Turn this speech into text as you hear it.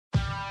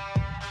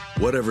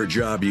Whatever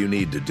job you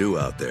need to do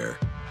out there,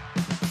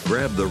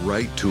 grab the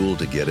right tool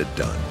to get it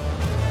done.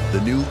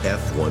 The new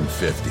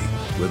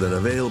F-150 with an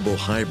available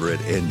hybrid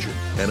engine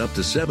and up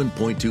to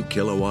 7.2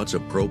 kilowatts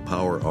of Pro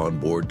Power on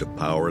board to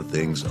power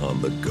things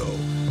on the go.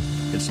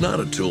 It's not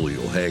a tool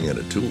you'll hang in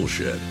a tool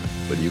shed,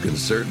 but you can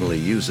certainly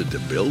use it to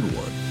build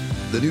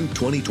one. The new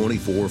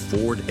 2024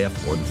 Ford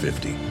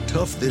F-150.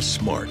 Tough this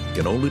smart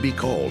can only be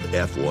called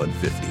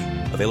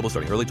F-150. Available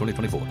starting early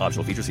 2024.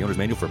 Optional features, the owner's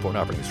manual for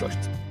important operating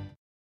instructions.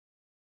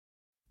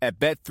 At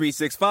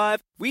Bet365,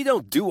 we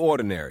don't do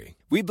ordinary.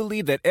 We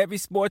believe that every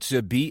sport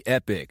should be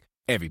epic.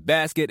 Every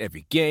basket,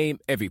 every game,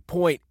 every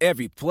point,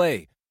 every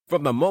play.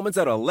 From the moments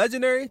that are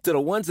legendary to the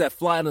ones that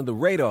fly under the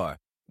radar.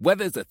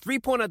 Whether it's a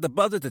three-pointer at the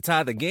buzzer to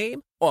tie the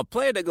game or a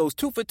player that goes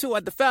 2 for 2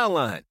 at the foul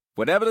line.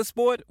 Whatever the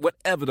sport,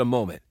 whatever the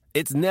moment.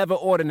 It's never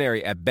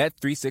ordinary at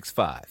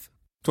Bet365.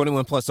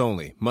 21 plus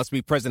only. Must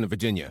be present in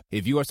Virginia.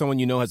 If you or someone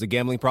you know has a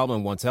gambling problem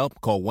and wants help,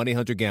 call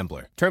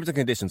 1-800-GAMBLER. Terms and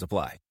conditions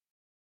apply.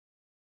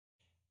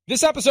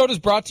 This episode is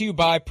brought to you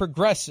by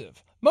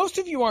Progressive. Most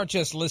of you aren't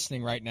just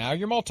listening right now,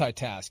 you're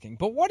multitasking.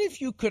 But what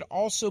if you could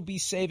also be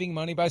saving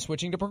money by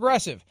switching to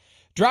Progressive?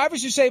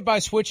 Drivers who save by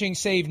switching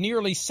save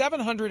nearly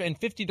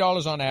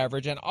 $750 on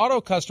average, and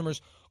auto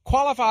customers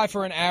qualify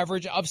for an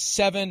average of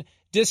 7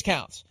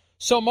 discounts.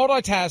 So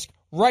multitask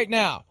right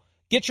now.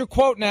 Get your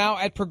quote now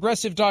at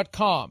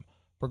Progressive.com.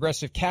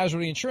 Progressive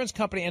Casualty Insurance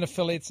Company and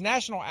affiliates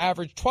national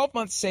average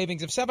 12-month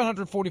savings of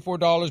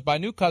 $744 by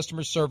new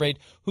customers surveyed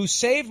who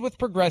saved with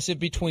Progressive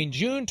between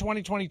June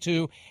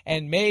 2022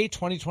 and May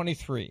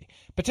 2023.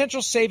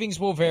 Potential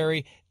savings will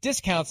vary.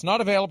 Discounts not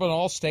available in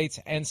all states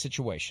and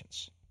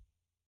situations.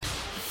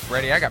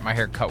 Ready? I got my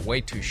hair cut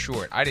way too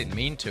short. I didn't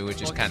mean to. It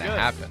just kind of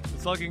happened.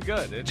 It's looking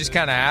good. It just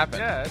kind of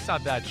happened. Yeah, it's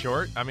not that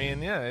short. I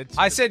mean, yeah.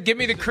 I said, give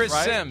me the Chris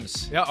right?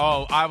 Sims. Yeah.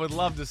 Oh, I would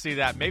love to see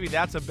that. Maybe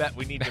that's a bet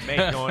we need to make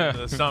going into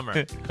the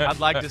summer. I'd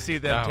like to see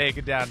them take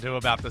it down to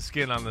about the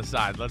skin on the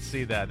side. Let's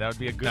see that. That would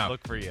be a good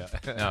look for you.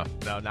 No,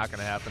 not going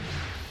to happen.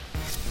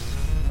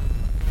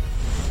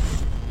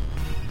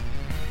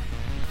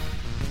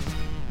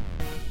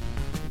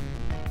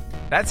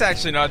 That's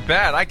actually not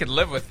bad. I could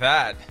live with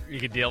that. You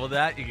could deal with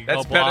that. You could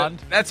That's go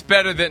blonde. That's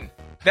better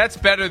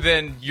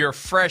than your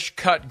fresh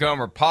cut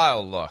Gomer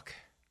Pyle look.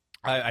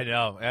 I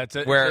know. It's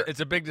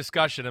a big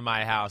discussion in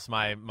my house.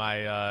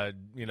 My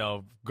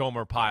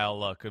Gomer Pyle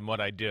look and what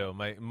I do.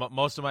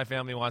 Most of my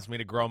family wants me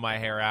to grow my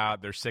hair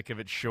out. They're sick of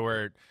it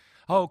short.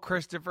 Oh,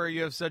 Christopher,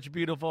 you have such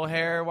beautiful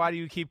hair. Why do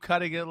you keep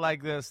cutting it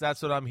like this?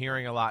 That's what I'm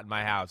hearing a lot in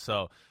my house.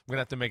 So I'm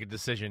gonna have to make a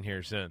decision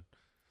here soon.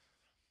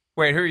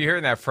 Wait, who are you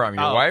hearing that from?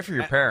 Your wife or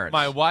your parents?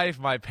 My wife,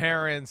 my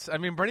parents. I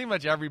mean, pretty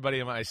much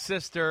everybody. My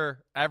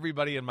sister,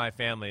 everybody in my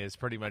family has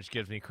pretty much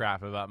gives me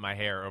crap about my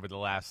hair over the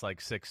last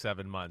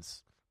 6-7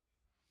 months.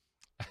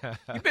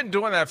 You've been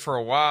doing that for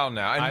a while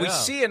now. And we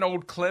see an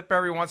old clip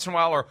every once in a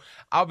while, or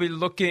I'll be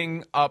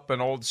looking up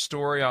an old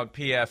story on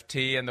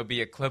PFT, and there'll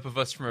be a clip of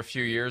us from a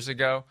few years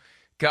ago.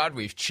 God,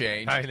 we've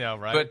changed. I know,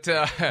 right? But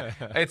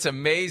it's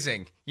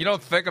amazing. You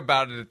don't think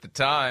about it at the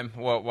time.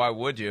 Well, why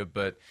would you?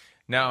 But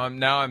now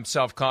I'm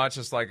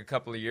self-conscious. Like a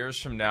couple of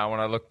years from now, when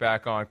I look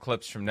back on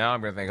clips from now,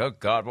 I'm going to think, oh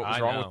God, what was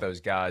wrong with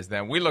those guys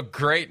then? We look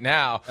great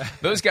now.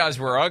 Those guys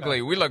were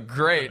ugly. We look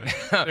great.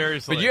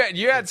 Seriously. But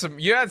you had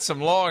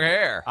some long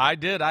hair. I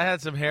did. I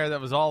had some hair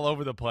that was all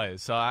over the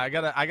place. So I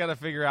gotta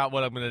figure out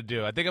what I'm gonna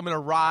do. I think I'm gonna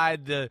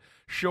ride the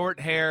short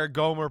hair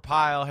Gomer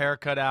Pyle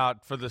haircut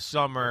out for the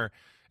summer,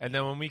 and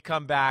then when we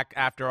come back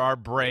after our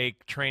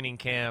break, training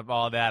camp,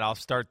 all that, I'll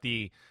start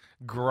the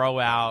grow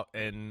out,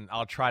 and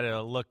I'll try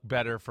to look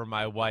better for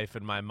my wife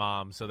and my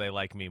mom so they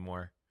like me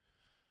more.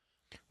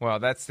 Well,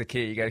 that's the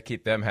key. You got to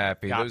keep them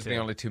happy. Those are the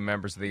only two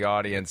members of the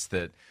audience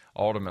that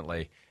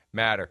ultimately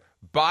matter.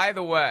 By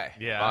the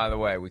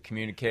way, we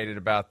communicated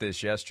about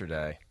this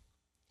yesterday.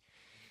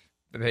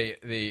 I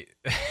still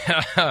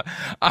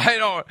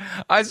don't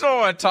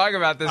want to talk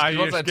about this because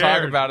once I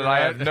talk about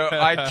it,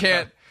 I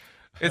can't.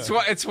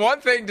 It's one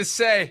thing to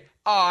say,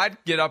 oh, I'd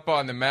get up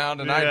on the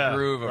mound and I'd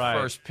groove a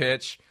first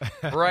pitch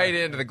right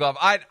into the glove.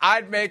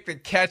 I'd make the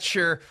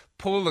catcher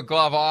pull the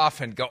glove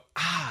off and go,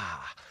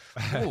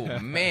 oh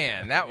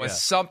man, that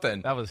was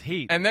something. That was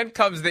heat. And then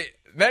comes the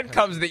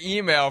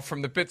email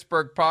from the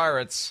Pittsburgh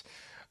Pirates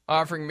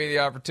offering me the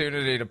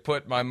opportunity to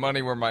put my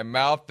money where my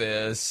mouth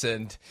is,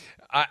 and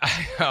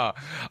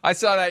I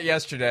saw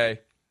that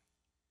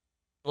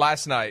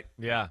last night.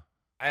 Yeah.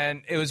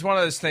 And it was one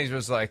of those things where it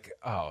was like,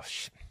 oh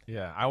shit.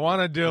 Yeah, I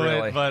want to do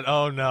it, but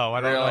oh no, I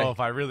don't know if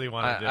I really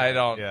want to do it. I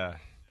don't. Yeah.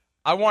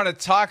 I want to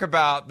talk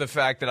about the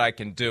fact that I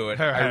can do it.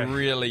 I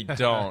really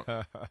don't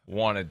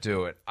want to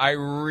do it. I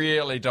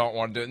really don't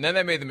want to do it. And then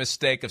they made the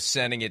mistake of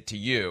sending it to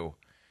you.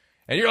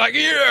 And you're like,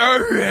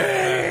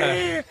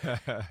 yeah.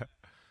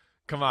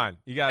 Come on.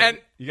 You got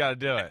to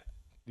do it.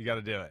 You got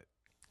to do it.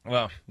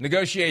 Well,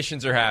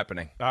 negotiations are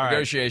happening. All right,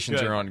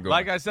 negotiations are ongoing.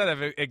 Like I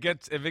said,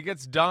 if it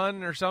gets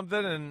done or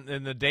something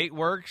and the date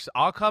works,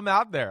 I'll come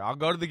out there. I'll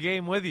go to the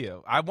game with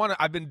you. I've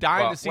been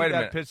dying to see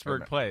that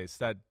Pittsburgh place,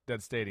 that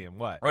stadium.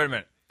 What? Wait a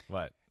minute.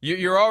 What?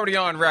 You're already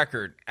on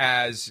record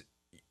as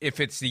if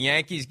it's the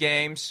Yankees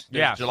games,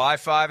 yes. July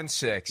 5 and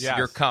 6, yes.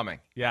 you're coming.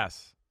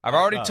 Yes. I've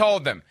already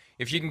told them,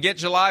 if you can get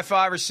July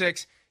 5 or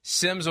 6,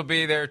 Sims will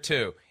be there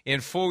too,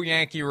 in full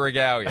Yankee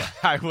regalia.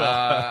 I will.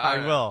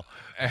 I will.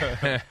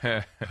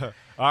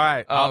 All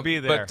right, I'll be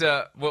there.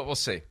 But we'll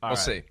see. We'll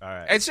see. All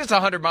right. It's just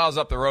 100 miles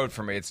up the road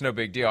for me. It's no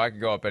big deal. I can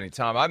go up any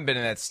time. I haven't been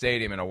in that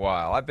stadium in a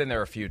while. I've been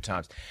there a few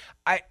times.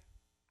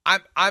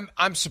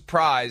 I'm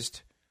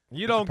surprised.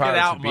 You don't get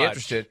out much. Be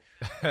interested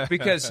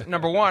because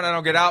number one, I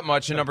don't get out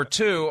much, and number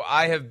two,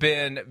 I have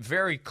been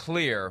very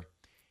clear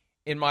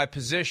in my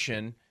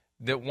position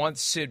that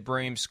once Sid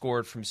Bream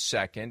scored from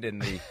second in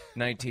the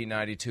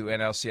 1992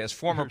 NLCS,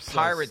 former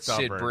Pirate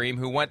Sid Bream,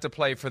 who went to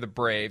play for the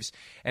Braves,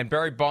 and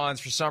Barry Bonds,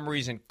 for some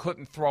reason,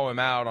 couldn't throw him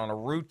out on a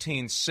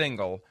routine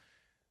single,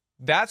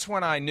 that's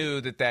when I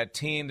knew that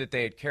team that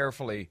they had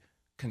carefully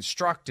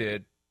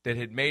constructed that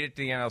had made it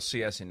to the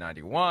NLCS in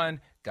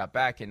 91, got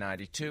back in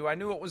 92, I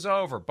knew it was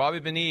over.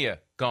 Bobby Bonilla,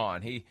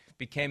 gone. He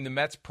became the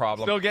Mets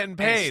problem. Still getting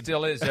paid. And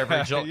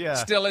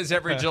still is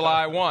every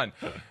July 1.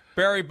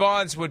 Barry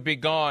Bonds would be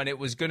gone. It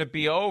was going to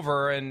be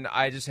over, and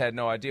I just had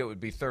no idea it would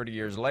be 30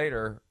 years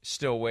later,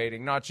 still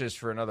waiting, not just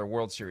for another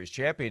World Series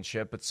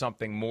championship, but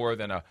something more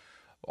than a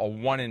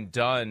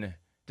one-and-done.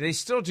 Do they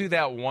still do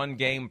that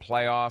one-game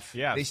playoff?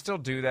 Yeah. They still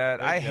do that?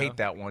 I hate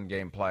that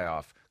one-game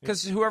playoff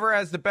because whoever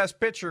has the best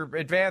pitcher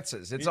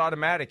advances. It's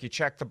automatic. You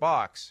check the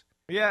box.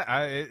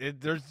 Yeah,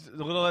 there's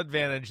a little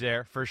advantage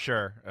there for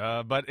sure.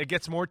 But it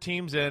gets more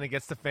teams in. It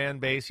gets the fan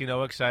base,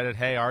 excited.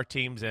 Hey, our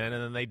team's in,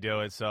 and then they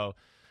do it, so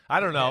 – I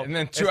don't know. And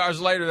then 2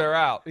 hours later, they're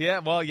out. Yeah,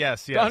 well,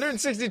 yes.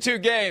 162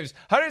 games.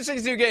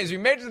 162 games. We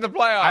made it to the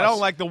playoffs. I don't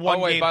like the one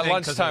game by thing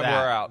lunchtime,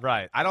 we're out.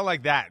 Right. I don't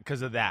like that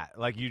because of that.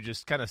 Like you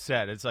just kind of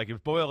said. It's like you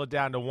boil it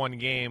down to one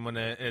game when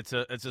it's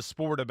a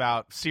sport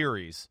about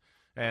series.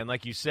 And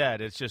like you said,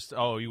 it's just,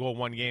 you go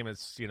one game,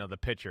 it's, the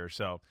pitcher.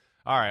 So,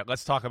 all right,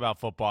 let's talk about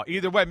football.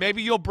 Either way,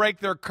 maybe you'll break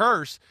their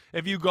curse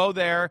if you go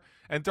there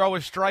and throw a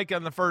strike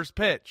on the first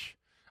pitch.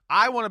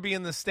 I want to be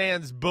in the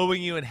stands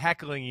booing you and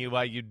heckling you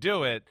while you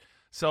do it.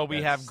 So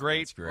we have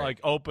great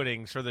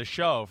openings for the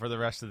show for the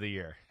rest of the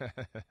year.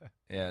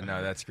 Yeah,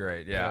 no, that's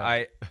great.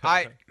 Yeah,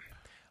 I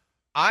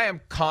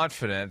am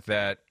confident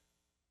that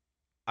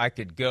I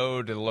could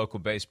go to the local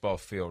baseball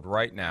field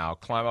right now,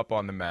 climb up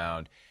on the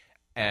mound,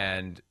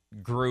 and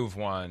groove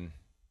one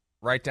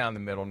right down the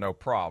middle, no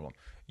problem.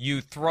 You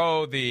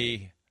throw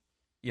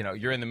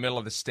you're in the middle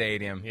of the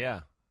stadium. Yeah.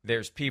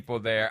 There's people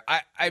there.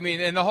 I mean,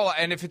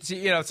 and if it's,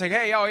 it's like,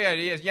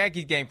 hey,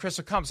 Yankee game,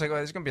 Crystal comes. Like,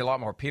 there's going to be a lot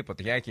more people at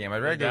the Yankee game.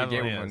 I'd rather go to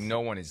the game when no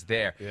one is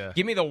there. Yeah.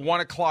 Give me the 1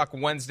 o'clock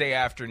Wednesday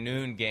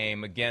afternoon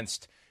game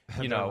against,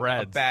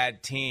 a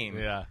bad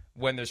team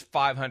when there's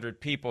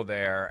 500 people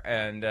there,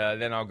 and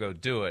then I'll go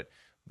do it.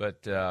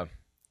 But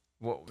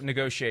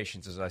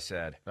negotiations, as I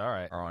said,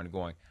 are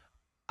ongoing.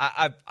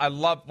 I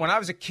love, when I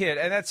was a kid,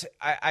 and that's,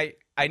 I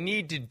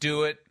need to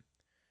do it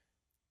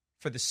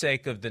for the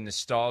sake of the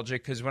nostalgia,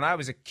 because when I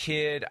was a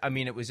kid, I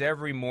mean, it was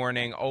every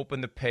morning, open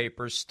the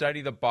paper,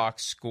 study the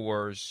box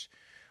scores,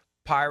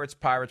 Pirates,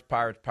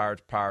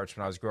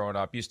 when I was growing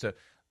up. Used to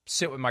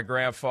sit with my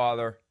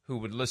grandfather, who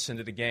would listen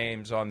to the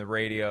games on the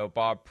radio,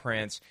 Bob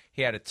Prince.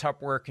 He had a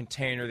Tupperware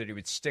container that he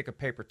would stick a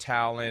paper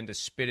towel in to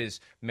spit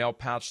his mail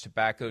pouch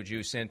tobacco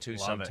juice into.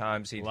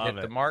 Sometimes he'd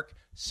hit the mark.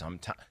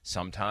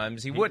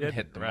 Sometimes he wouldn't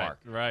hit the mark.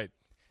 Right.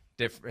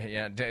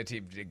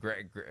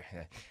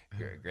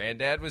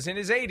 Granddad was in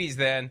his 80s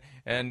then,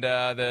 and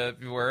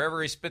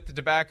wherever he spit the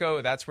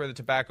tobacco, that's where the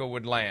tobacco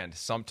would land.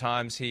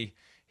 Sometimes he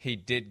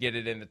did get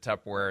it in the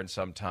Tupperware, and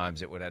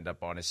sometimes it would end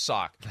up on his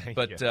sock.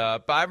 But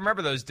I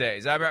remember those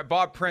days. I remember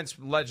Bob Prince,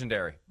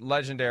 legendary,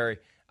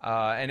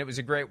 and it was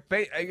a great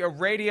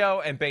radio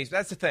and baseball.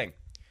 That's the thing.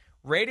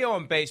 Radio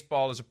and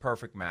baseball is a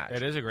perfect match.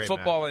 It is a great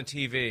football match.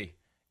 And TV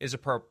is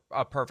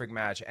a perfect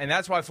match, and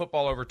that's why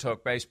football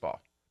overtook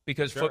baseball.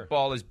 Because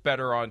football is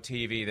better on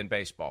TV than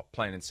baseball,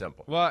 plain and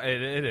simple. Well,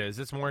 it is.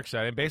 It's more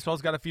exciting.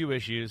 Baseball's got a few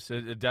issues.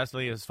 It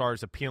definitely, as far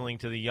as appealing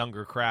to the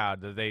younger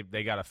crowd, that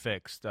they got to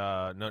fix.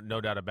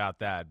 No doubt about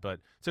that. But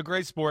it's a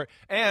great sport.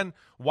 And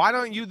why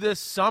don't you this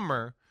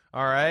summer,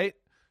 all right,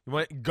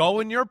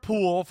 go in your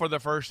pool for the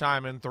first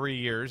time in 3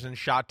 years in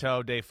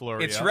Chateau de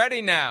Florio. It's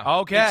ready now.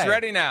 Okay. It's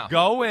ready now.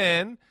 Go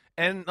in.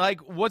 And,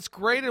 what's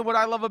great and what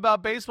I love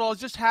about baseball is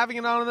just having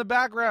it on in the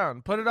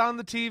background. Put it on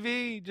the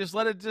TV. Just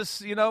let it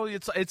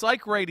it's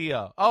like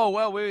radio. Oh,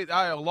 well,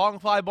 a long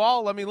fly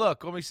ball. Let me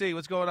look. Let me see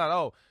what's going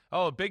on.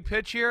 Oh, a big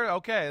pitch here.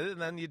 Okay. And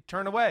then you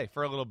turn away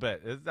for a little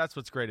bit. That's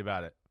what's great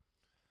about it.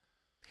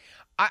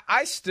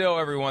 I still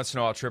every once in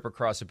a while trip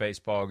across a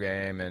baseball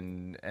game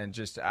and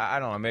just I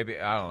don't know maybe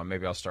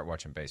I'll start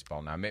watching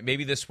baseball now.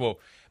 Maybe this will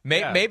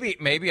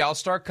maybe I'll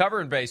start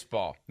covering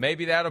baseball.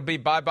 Maybe that'll be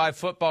bye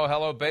football,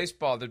 hello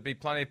baseball. There'd be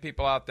plenty of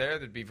people out there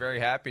that'd be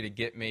very happy to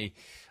get me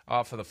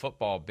off of the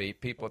football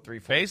beat. People at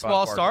 345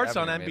 baseball Park starts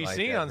Avenue on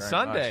NBC like on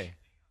Sunday. Much.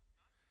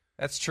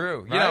 That's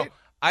true. Right?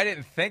 I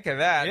didn't think of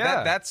that.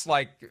 Yeah. That's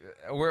like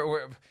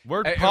we're pubbing.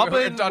 We're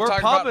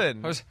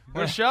pubbing.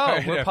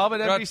 We're pubbing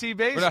not, NBC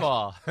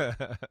baseball.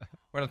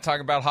 We're not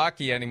talking about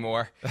hockey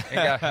anymore.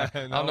 I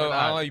don't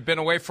know. You've been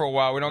away for a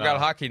while. We don't got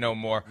hockey no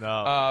more.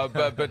 No.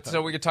 But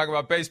so we can talk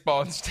about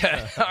baseball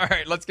instead. All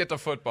right, let's get to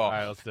football. All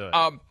right, let's do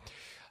it.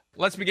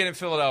 Let's begin in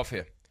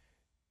Philadelphia.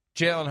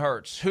 Jalen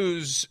Hurts,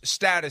 whose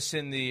status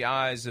in the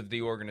eyes of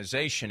the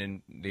organization,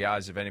 in the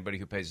eyes of anybody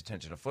who pays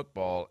attention to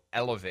football,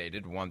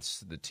 elevated once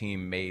the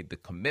team made the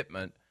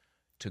commitment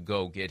to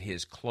go get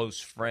his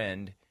close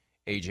friend,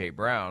 A.J.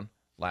 Brown,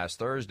 last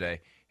Thursday.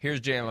 Here's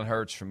Jalen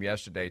Hurts from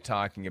yesterday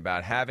talking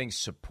about having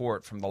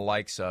support from the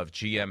likes of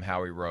GM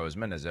Howie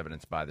Roseman, as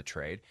evidenced by the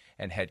trade,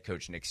 and head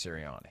coach Nick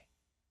Sirianni.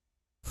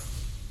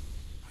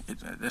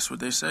 That's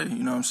what they say,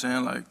 you know what I'm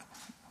saying? Like,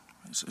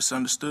 it's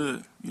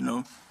understood, you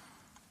know.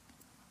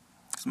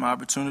 It's my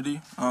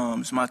opportunity.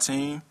 It's my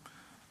team.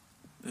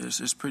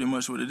 It's pretty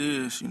much what it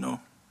is, you know.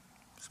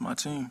 It's my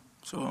team,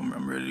 so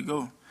I'm ready to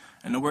go.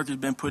 And the work has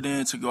been put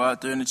in to go out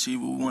there and achieve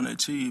what we want to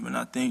achieve. And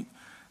I think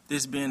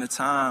this being a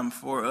time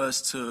for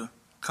us to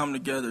come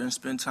together and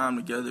spend time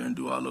together and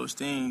do all those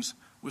things,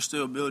 we're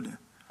still building.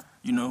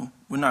 You know,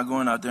 we're not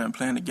going out there and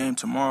playing the game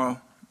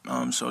tomorrow.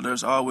 So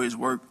there's always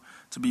work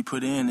to be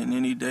put in, and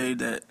any day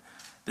that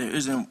there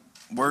isn't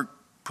work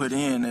put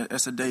in,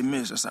 that's a day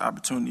missed. That's an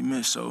opportunity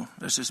missed. So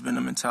that's just been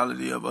the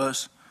mentality of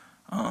us,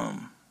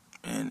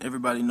 and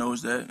everybody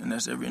knows that, and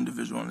that's every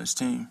individual on this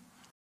team.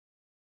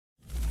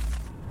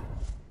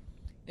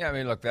 Yeah, I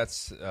mean, look,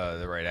 that's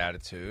the right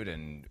attitude,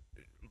 and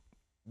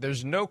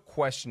there's no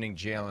questioning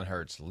Jalen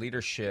Hurts'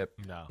 leadership,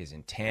 his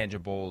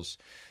intangibles,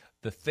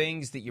 the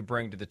things that you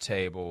bring to the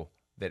table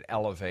that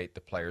elevate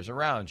the players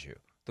around you.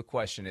 The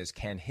question is,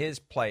 can his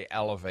play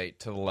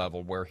elevate to the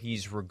level where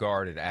he's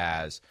regarded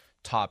as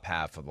top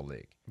half of the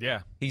league?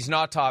 Yeah. He's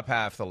not top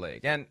half of the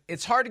league. And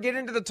it's hard to get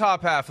into the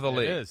top half of the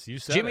league. It is. You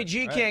said Jimmy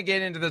G can't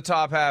get into the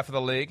top half of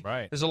the league.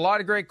 Right. There's a lot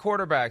of great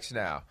quarterbacks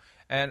now.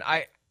 And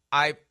I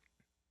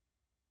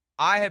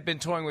have been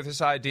toying with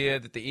this idea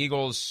that the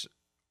Eagles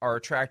are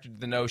attracted to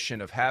the notion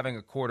of having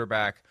a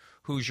quarterback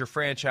who's your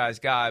franchise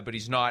guy, but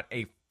he's not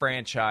a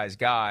franchise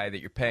guy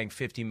that you're paying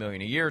 $50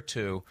 million a year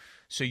to,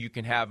 so you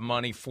can have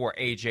money for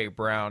A.J.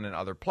 Brown and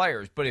other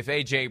players. But if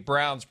A.J.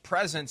 Brown's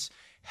presence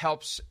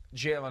helps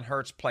Jalen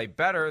Hurts play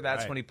better,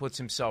 that's when he puts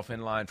himself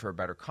in line for a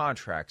better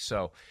contract.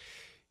 So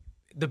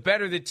the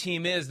better the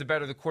team is, the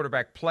better the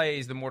quarterback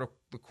plays, the more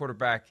the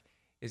quarterback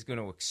is going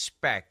to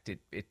expect.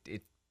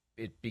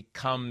 It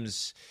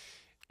becomes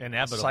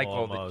inevitable, a cycle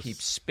almost. that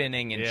keeps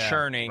spinning and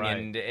churning.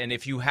 Right. And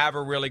if you have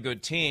a really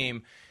good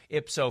team,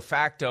 ipso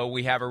facto,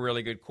 we have a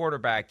really good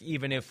quarterback,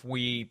 even if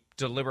we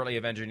deliberately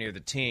have engineered the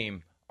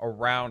team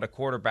around a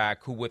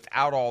quarterback who,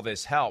 without all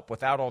this help,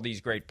 without all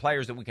these great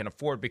players that we can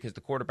afford because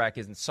the quarterback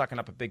isn't sucking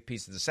up a big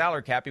piece of the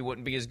salary cap, he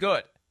wouldn't be as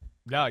good.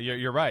 No,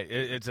 you're right.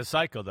 It's a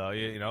cycle, though,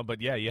 you know.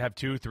 But, yeah, you have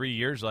 2-3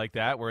 years like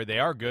that where they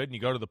are good and you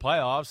go to the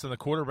playoffs and the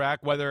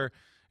quarterback, whether,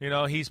 you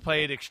know, he's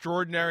played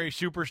extraordinary,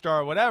 superstar,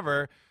 or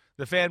whatever,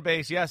 the fan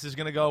base, yes, is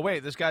going to go,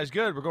 wait, this guy's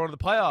good. We're going to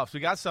the playoffs. We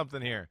got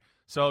something here.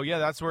 So, yeah,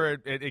 that's where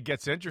it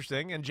gets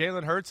interesting. And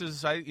Jalen Hurts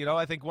is,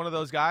 I think, one of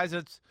those guys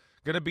that's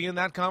going to be in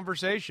that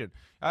conversation.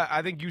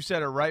 I think you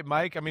said it right,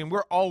 Mike. I mean,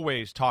 we're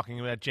always talking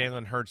about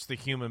Jalen Hurts, the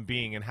human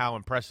being, and how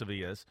impressive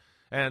he is.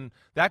 And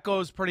that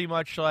goes pretty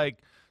much like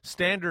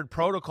standard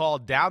protocol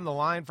down the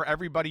line for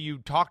everybody you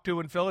talk to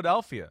in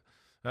Philadelphia.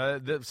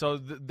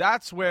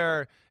 That's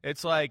where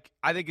it's like,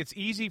 I think it's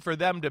easy for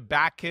them to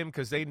back him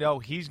because they know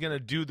he's going to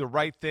do the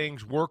right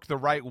things, work the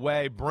right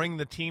way, bring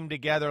the team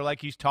together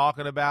like he's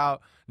talking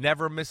about,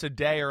 never miss a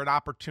day or an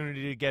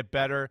opportunity to get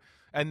better.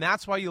 And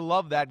that's why you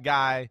love that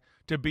guy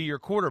to be your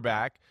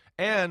quarterback.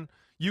 And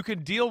you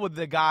can deal with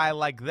the guy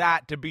like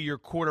that to be your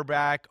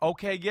quarterback.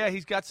 Okay, yeah,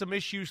 he's got some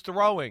issues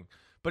throwing,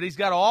 but he's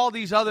got all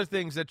these other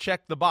things that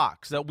check the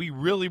box that we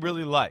really,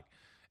 really like.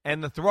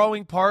 And the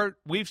throwing part,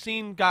 we've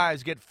seen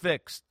guys get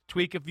fixed,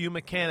 tweak a few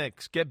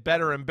mechanics, get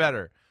better and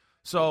better.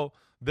 So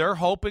they're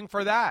hoping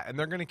for that, and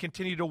they're going to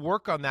continue to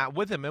work on that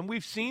with him. And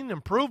we've seen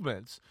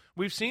improvements.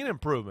 We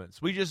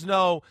just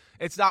know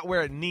it's not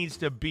where it needs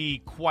to be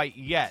quite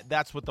yet.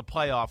 That's what the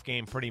playoff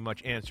game pretty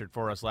much answered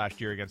for us last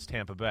year against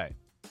Tampa Bay.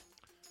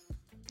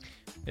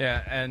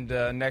 Yeah, and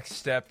next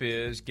step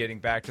is getting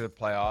back to the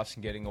playoffs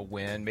and getting a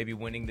win, maybe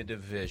winning the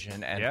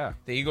division. And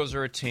the Eagles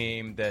are a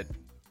team that,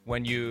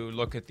 when you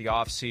look at the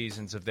off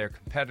seasons of their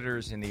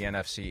competitors in the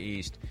NFC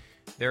East,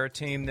 they're a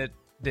team that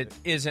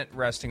isn't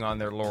resting on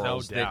their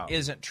laurels, that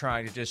isn't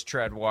trying to just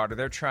tread water.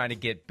 They're trying to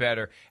get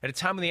better. At a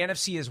time when the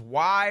NFC is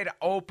wide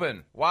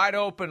open,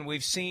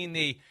 we've seen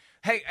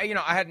I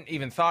hadn't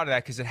even thought of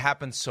that because it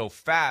happened so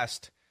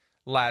fast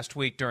last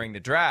week during the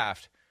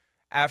draft.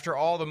 After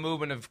all the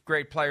movement of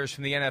great players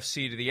from the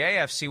NFC to the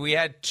AFC, we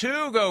had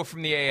two go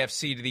from the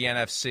AFC to the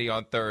NFC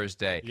on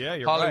Thursday. Yeah,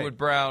 you're Hollywood right.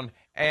 Brown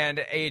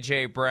and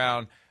A.J.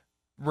 Brown,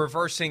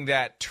 reversing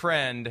that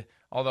trend,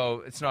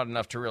 although it's not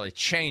enough to really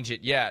change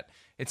it yet.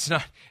 It's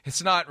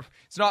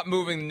not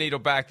moving the needle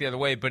back the other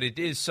way, but it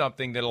is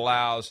something that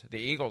allows the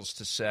Eagles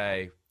to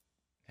say,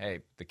 hey,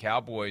 the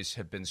Cowboys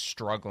have been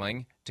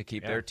struggling to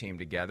keep their team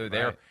together.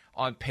 They're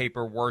on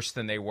paper worse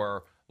than they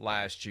were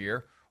last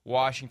year.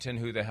 Washington,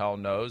 who the hell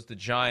knows? The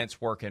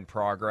Giants, work in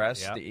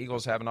progress. The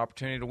Eagles have an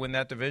opportunity to win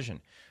that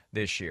division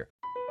this year.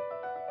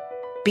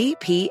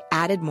 BP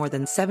added more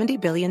than $70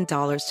 billion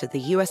to the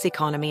U.S.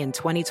 economy in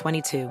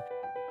 2022.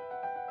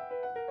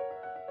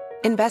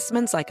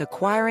 Investments like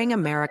acquiring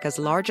America's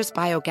largest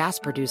biogas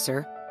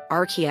producer,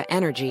 Archaea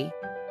Energy,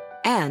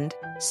 and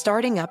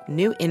starting up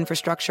new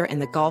infrastructure in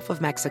the Gulf of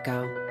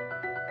Mexico.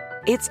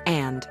 It's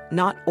and,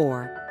 not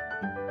or.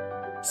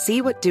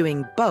 See what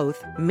doing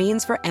both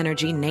means for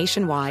energy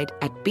nationwide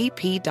at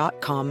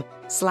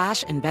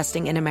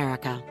bp.com/investing in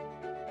America.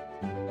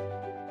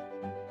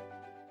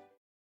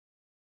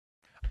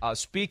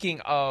 Speaking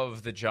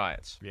of the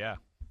Giants.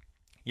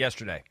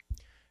 Yesterday,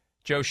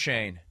 Joe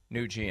Schoen,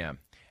 new GM.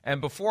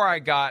 And before I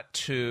got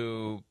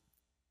to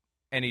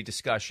any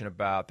discussion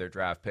about their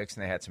draft picks,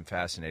 and they had some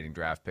fascinating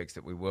draft picks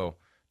that we will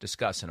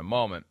discuss in a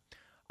moment,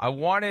 I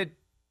wanted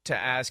to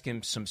ask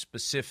him some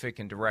specific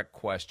and direct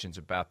questions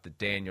about the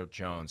Daniel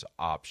Jones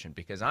option,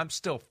 because I'm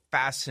still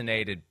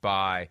fascinated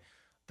by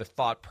the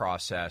thought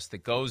process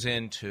that goes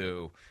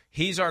into,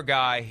 he's our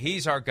guy,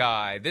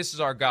 this is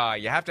our guy,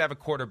 you have to have a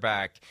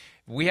quarterback,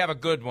 we have a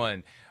good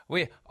one,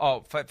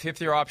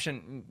 fifth-year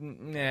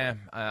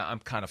option, I'm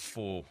kind of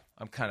full.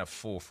 I'm kind of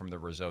full from the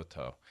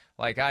risotto.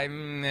 Like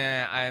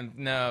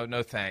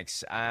no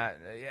thanks. I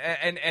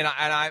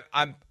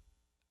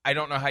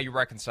don't know how you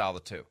reconcile the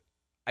two.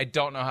 I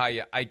don't know how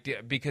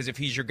because if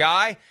he's your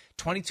guy,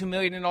 $22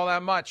 million isn't all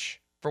that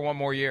much for one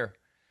more year.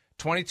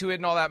 22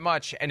 isn't all that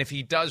much, and if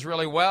he does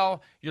really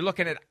well, you're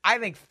looking at, I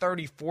think,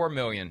 $34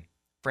 million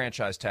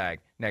franchise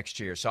tag next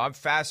year. So I'm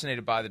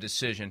fascinated by the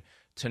decision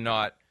to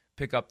not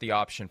pick up the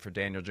option for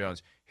Daniel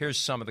Jones. Here's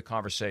some of the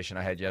conversation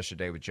I had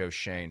yesterday with Joe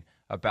Schoen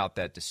about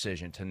that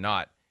decision to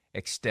not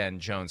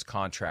extend Jones'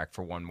 contract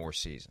for one more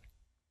season.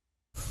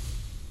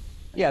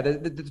 Yeah, the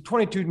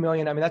 $22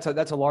 million. I mean,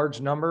 that's a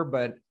large number,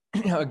 but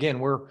again,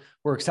 we're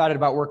excited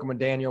about working with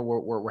Daniel.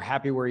 We're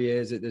happy where he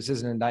is. This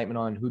isn't an indictment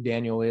on who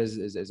Daniel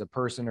is as a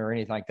person or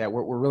anything like that.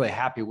 We're really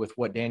happy with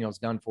what Daniel's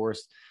done for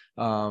us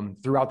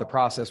throughout the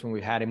process when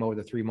we've had him over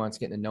the 3 months,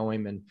 getting to know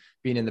him and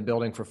being in the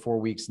building for 4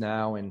 weeks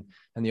now and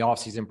the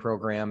offseason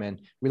program.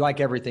 And we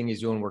like everything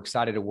he's doing. We're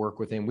excited to work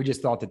with him. We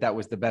just thought that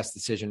was the best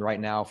decision right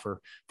now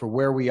for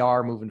where we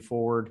are moving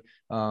forward.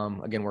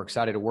 Again, we're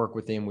excited to work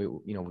with him. We've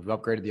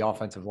upgraded the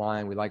offensive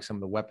line. We like some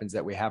of the weapons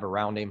that we have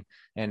around him.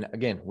 And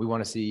again, we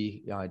want to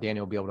see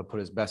Daniel be able to put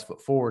his best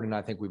foot forward. And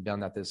I think we've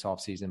done that this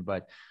offseason.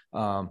 But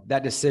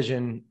that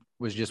decision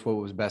was just what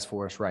was best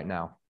for us right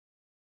now.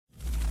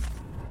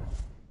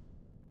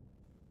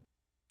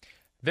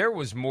 There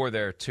was more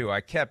there, too. I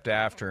kept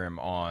after him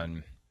on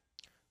a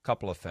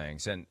couple of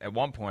things. And at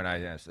one point,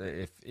 I asked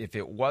if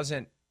it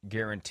wasn't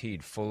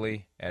guaranteed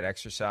fully at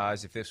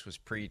exercise, if this was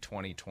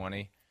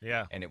pre-2020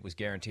 and it was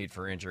guaranteed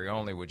for injury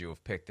only, would you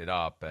have picked it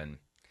up? And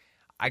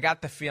I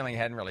got the feeling he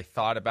hadn't really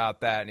thought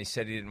about that, and he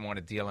said he didn't want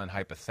to deal in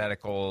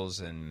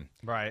hypotheticals. And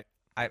right.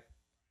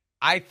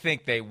 I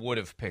think they would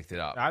have picked it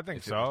up. I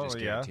think so,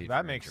 yeah.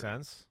 That makes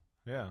sense.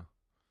 Yeah.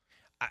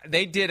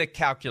 They did a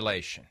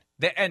calculation.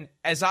 And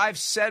as I've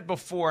said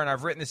before, and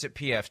I've written this at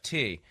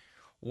PFT,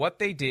 what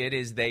they did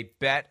is they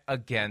bet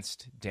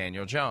against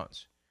Daniel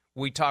Jones.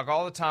 We talk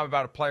all the time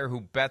about a player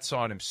who bets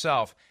on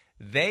himself.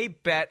 They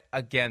bet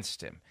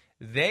against him.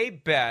 They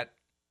bet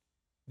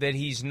that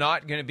he's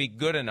not going to be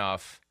good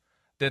enough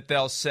that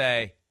they'll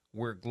say,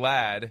 we're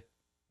glad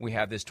we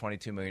have this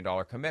 $22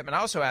 million commitment. I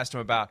also asked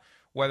him about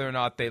whether or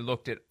not they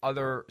looked at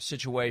other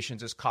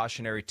situations as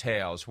cautionary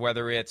tales,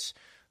 whether it's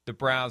the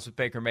Browns with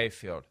Baker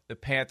Mayfield, the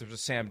Panthers with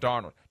Sam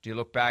Darnold. Do you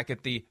look back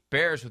at the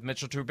Bears with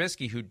Mitchell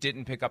Trubisky, who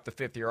didn't pick up the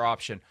fifth-year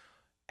option,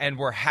 and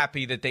were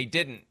happy that they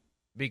didn't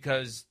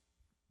because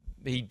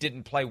he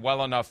didn't play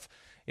well enough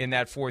in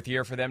that fourth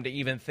year for them to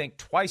even think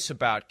twice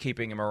about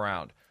keeping him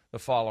around the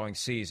following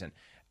season?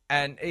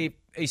 And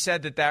he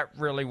said that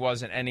really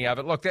wasn't any of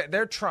it. Look,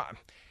 they're trying.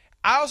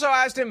 I also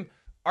asked him,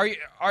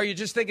 are you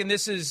just thinking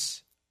this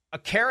is a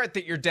carrot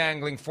that you're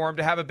dangling for him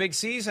to have a big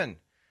season?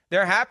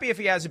 They're happy if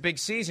he has a big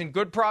season.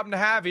 Good problem to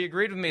have. He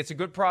agreed with me. It's a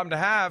good problem to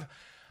have.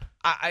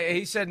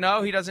 He said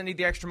no, he doesn't need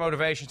the extra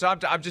motivation. So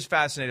I'm just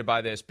fascinated by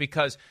this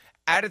because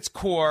at its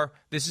core,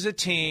 this is a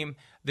team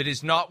that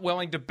is not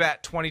willing to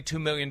bet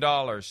 $22 million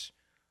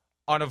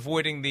on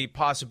avoiding the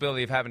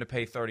possibility of having to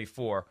pay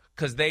 $34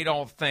 because they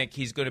don't think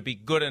he's going to be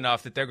good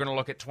enough that they're going to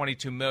look at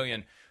 $22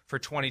 million for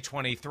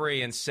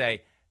 2023 and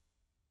say,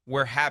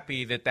 we're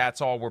happy that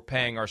that's all we're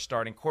paying our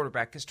starting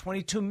quarterback because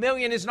 $22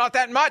 million is not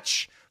that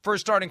much for a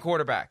starting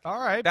quarterback. All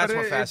right, that's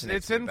but what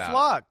fascinates me it's in about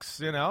flux.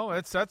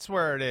 That's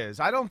where it is.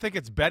 I don't think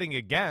it's betting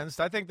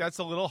against. I think that's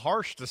a little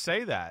harsh to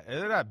say that.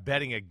 They're not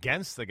betting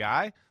against the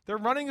guy. They're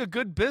running a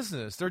good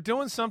business. They're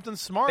doing something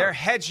smart. They're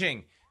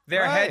hedging.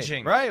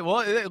 Hedging. Right.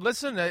 Well,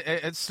 listen,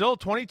 it's still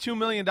 $22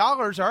 million. All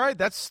right,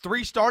 that's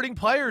 3 starting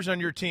players on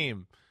your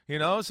team.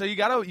 So you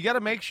gotta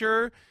make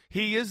sure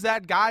he is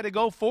that guy to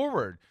go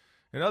forward.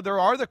 You know, there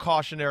are the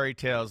cautionary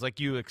tales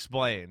like you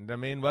explained. I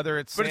mean, whether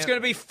it's... But it's going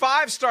to be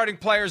 5 starting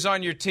players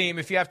on your team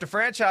if you have to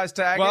franchise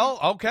tag him. Well,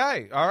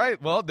 okay. All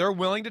right. Well, they're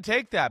willing to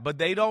take that, but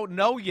they don't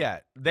know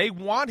yet. They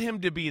want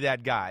him to be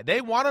that guy. They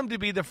want him to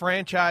be the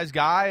franchise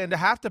guy and to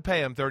have to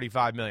pay him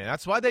 $35 million.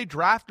 That's why they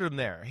drafted him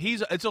there.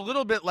 It's a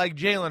little bit like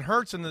Jalen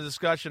Hurts in the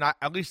discussion,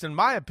 at least in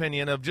my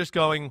opinion, of just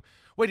going,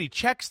 wait, he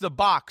checks the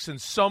box in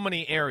so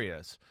many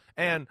areas.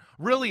 And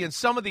really, in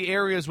some of the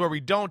areas where we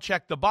don't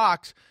check the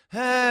box,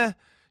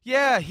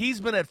 yeah,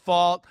 he's been at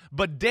fault,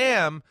 but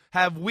damn,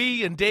 have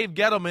we and Dave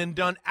Gettleman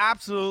done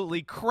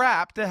absolutely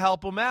crap to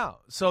help him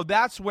out. So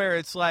that's where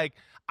it's like,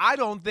 I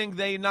don't think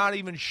they're not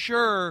even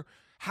sure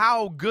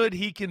how good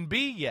he can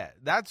be yet.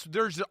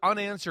 There's an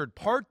unanswered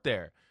part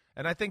there,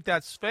 and I think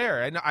that's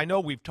fair. And I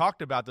know we've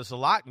talked about this a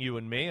lot, you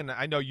and me, and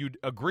I know you'd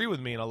agree with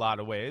me in a lot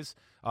of ways.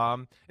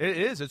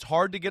 It's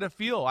hard to get a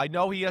feel. I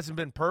know he hasn't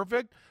been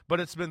perfect,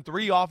 but it's been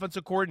 3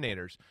 offensive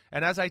coordinators.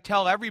 And as I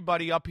tell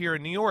everybody up here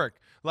in New York,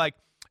 like,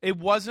 it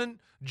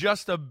wasn't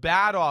just a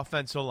bad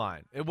offensive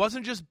line. It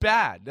wasn't just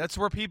bad. That's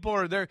where people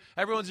are there.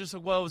 Everyone's just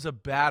like, well, it was a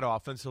bad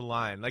offensive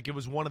line. Like it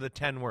was one of the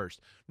 10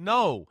 worst.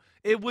 No,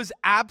 it was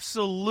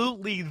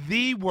absolutely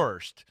the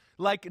worst.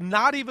 Like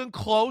not even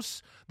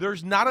close.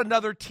 There's not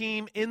another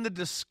team in the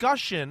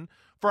discussion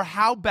for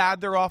how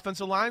bad their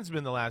offensive line's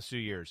been the last few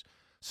years.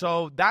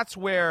 So that's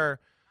where,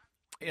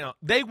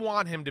 they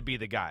want him to be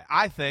the guy.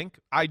 I think.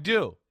 I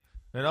do.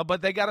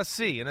 But they got to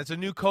see, and it's a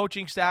new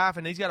coaching staff,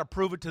 and he's got to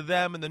prove it to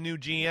them and the new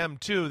GM,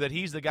 too, that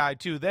he's the guy,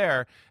 too,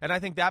 there. And I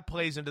think that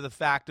plays into the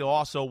fact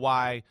also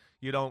why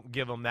you don't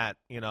give him that,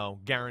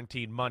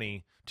 guaranteed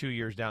money 2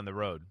 years down the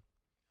road.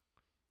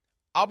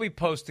 I'll be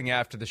posting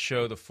after the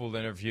show the full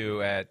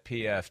interview at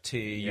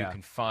PFT. Yeah. You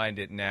can find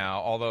it now,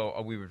 although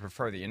we would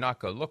prefer that you not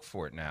go look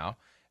for it now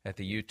at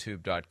the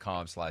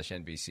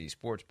youtube.com/NBC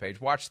Sports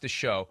page. Watch the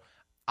show.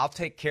 I'll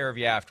take care of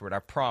you afterward. I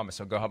promise.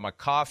 I'll go have my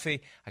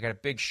coffee. I got a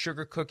big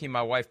sugar cookie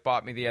my wife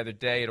bought me the other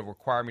day. It'll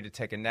require me to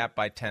take a nap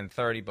by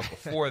 10:30. But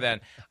before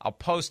then, I'll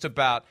post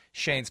about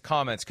Shane's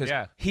comments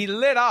because he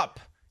lit up.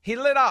 He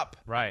lit up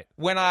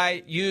when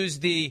I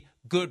used the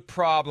good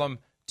problem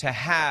to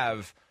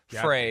have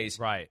phrase.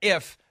 Right.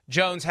 If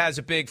Jones has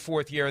a big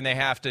 4th year and they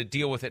have to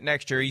deal with it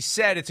next year. He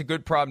said it's a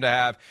good problem to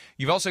have.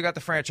 You've also got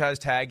the franchise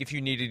tag if you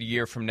need it a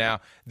year from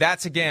now.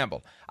 That's a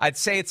gamble. I'd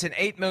say it's an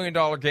 $8 million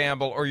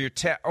gamble, or you're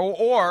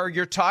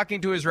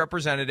talking to his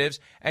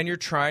representatives and you're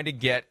trying to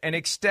get an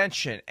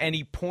extension. And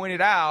he pointed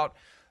out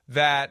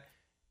that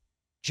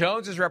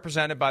Jones is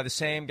represented by the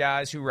same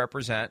guys who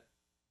represent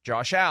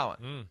Josh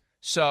Allen.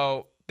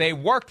 So they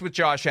worked with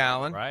Josh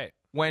Allen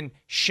when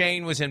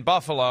Shane was in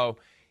Buffalo.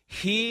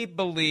 He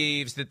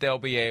believes that they'll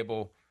be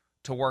able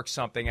to work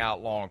something out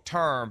long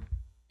term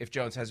if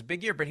Jones has a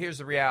big year. But here's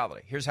the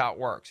reality. Here's how it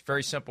works.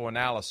 Very simple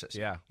analysis.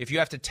 Yeah. If you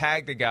have to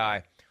tag the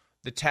guy,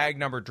 the tag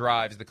number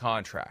drives the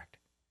contract.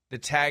 The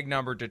tag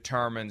number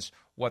determines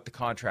what the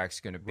contract's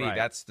going to be.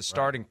 That's the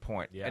starting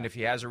point. Yeah. And if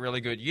he has a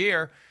really good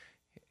year,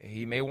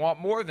 he may want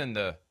more than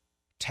the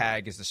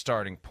tag as the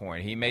starting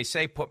point. He may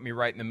say, put me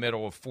right in the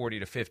middle of 40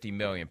 to 50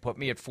 million. Put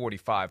me at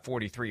 45,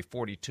 43,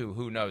 42.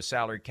 Who knows?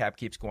 Salary cap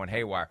keeps going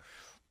haywire.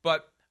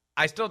 But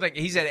I still think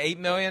he's at $8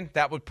 million.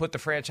 That would put the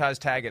franchise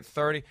tag at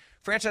 30.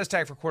 Franchise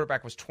tag for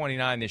quarterback was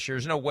 29 this year.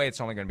 There's no way it's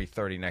only going to be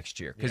 30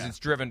 next year because it's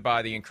driven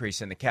by the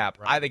increase in the cap.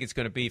 I think it's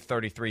going to be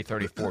 33,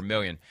 34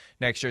 million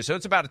next year. So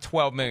it's about a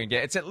 $12 million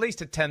gamble. It's at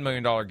least a $10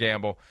 million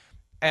gamble,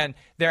 and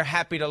they're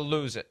happy to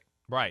lose it.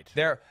 Right.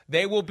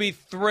 They will be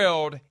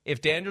thrilled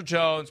if Daniel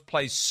Jones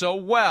plays so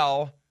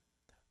well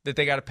that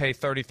they got to pay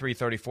 33,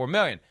 34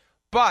 million.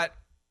 But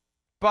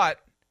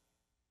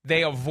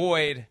they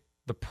avoid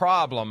the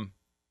problem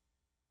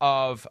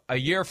of a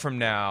year from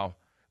now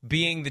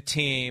being the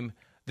team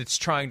that's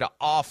trying to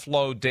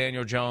offload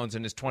Daniel Jones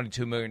and his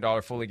 $22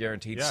 million fully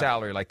guaranteed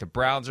salary like the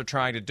Browns are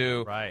trying to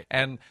do. Right.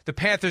 And the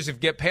Panthers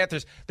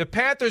the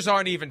Panthers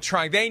aren't even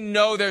trying. They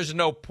know there's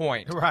no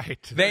point.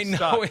 Right. They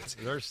know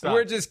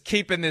we're just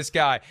keeping this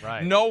guy.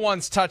 Right. No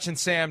one's touching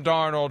Sam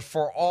Darnold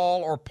for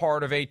all or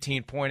part of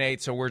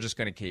 18.8, so we're just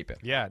going to keep it.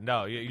 Yeah,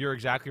 no, you're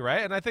exactly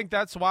right. And I think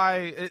that's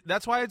why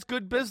it's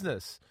good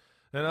business.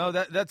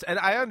 That's and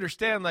I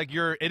understand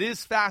it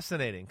is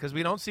fascinating because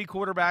we don't see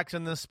quarterbacks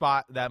in this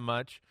spot that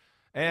much,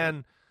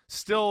 and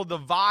still the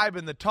vibe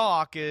and the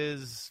talk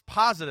is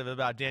positive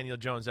about Daniel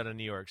Jones out of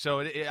New York.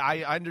 So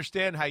I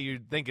understand how you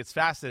think it's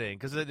fascinating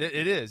because it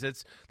is.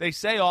 They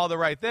say all the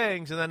right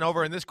things, and then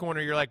over in this corner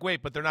you're like,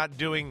 wait, but they're not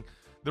doing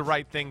the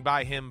right thing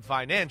by him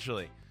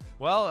financially.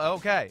 Well,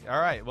 okay, all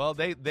right. Well,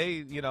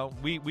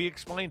 we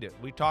explained it.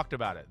 We talked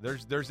about it.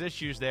 There's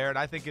issues there, and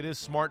I think it is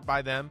smart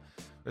by them,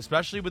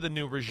 especially with the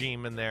new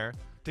regime in there,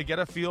 to get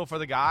a feel for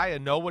the guy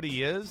and know what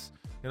he is.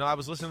 I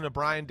was listening to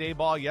Brian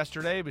Daboll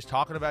yesterday. He was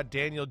talking about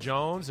Daniel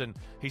Jones, and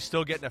he's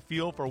still getting a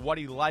feel for what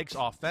he likes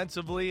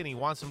offensively, and he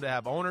wants him to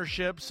have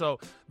ownership. So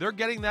they're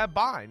getting that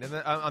bond,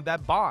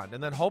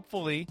 and then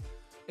hopefully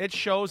it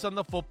shows on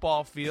the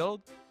football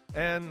field.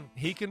 and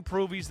he can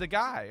prove he's the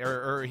guy,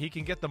 or he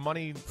can get the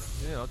money,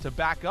 to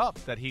back up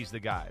that he's the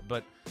guy.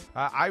 But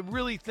I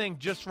really think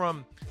just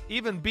from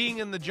even being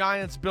in the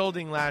Giants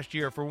building last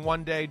year for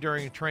one day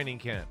during a training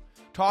camp,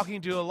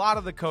 talking to a lot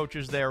of the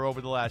coaches there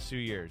over the last 2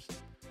 years,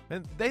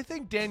 and they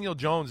think Daniel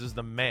Jones is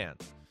the man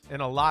in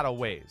a lot of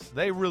ways.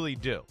 They really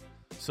do.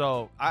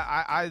 So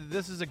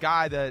this is a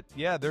guy that,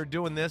 they're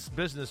doing this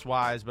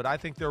business-wise, but I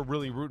think they're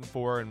really rooting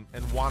for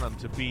and want him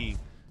to be,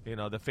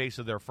 the face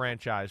of their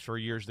franchise for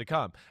years to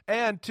come.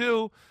 And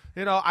two,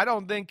 I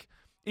don't think,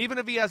 even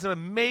if he has an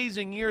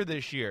amazing year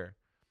this year,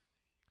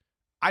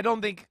 I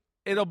don't think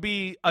it'll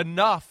be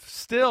enough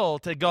still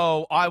to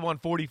go, I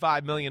want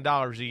 $45 million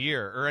a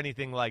year or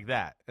anything like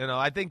that.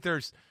 I think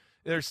there's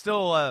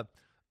still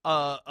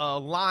a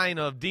line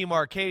of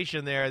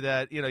demarcation there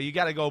that, you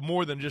got to go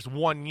more than just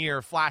 1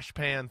 year flash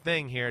pan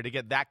thing here to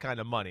get that kind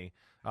of money.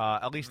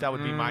 At least that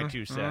would be my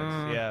 2 cents.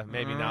 Yeah,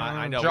 maybe not.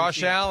 I know.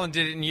 Josh Allen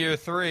did it in year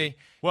 3.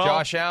 Well,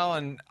 Josh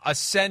Allen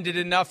ascended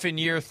enough in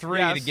year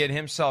 3 to get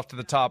himself to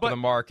the top of the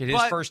market.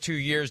 His first 2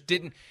 years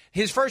didn't.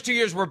 His first 2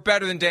 years were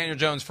better than Daniel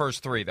Jones'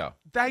 first 3, though.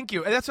 Thank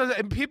you. And that's what,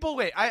 and people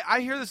wait.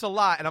 I hear this a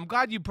lot, and I'm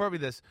glad you brought me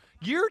this.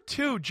 Year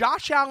 2,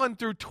 Josh Allen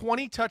threw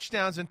 20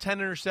 touchdowns and 10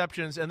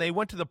 interceptions, and they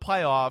went to the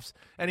playoffs.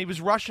 And he was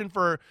rushing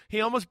for.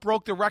 He almost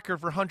broke the record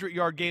for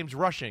 100-yard games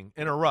rushing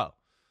in a row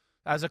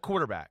as a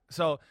quarterback.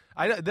 So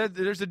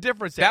there's a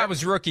difference there. That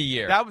was rookie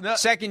year.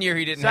 Second year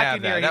he didn't have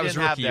that. That was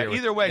rookie year.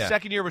 Either way,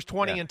 second year was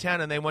 20 and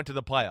 10, and they went to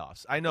the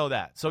playoffs. I know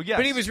that. So, yes.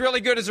 But he was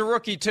really good as a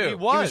rookie, too. He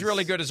was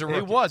really good as a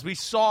rookie. He was. We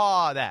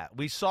saw that.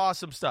 We saw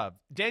some stuff.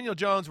 Daniel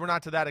Jones, we're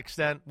not to that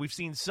extent. We've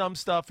seen some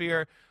stuff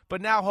here.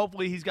 But now,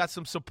 hopefully, he's got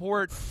some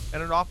support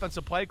and an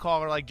offensive play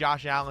caller like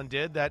Josh Allen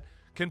did that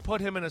can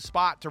put him in a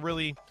spot to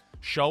really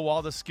show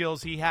all the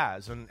skills he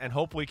has, and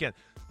hopefully can.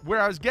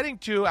 Where I was getting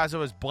to as I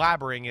was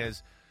blabbering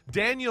is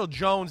Daniel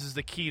Jones is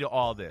the key to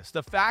all this.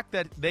 The fact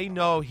that they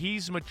know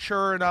he's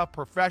mature enough,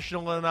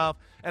 professional enough,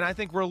 and I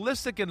think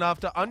realistic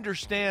enough to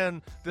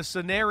understand the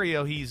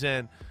scenario he's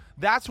in,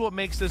 that's what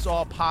makes this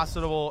all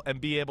possible and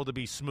be able to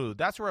be smooth.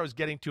 That's where I was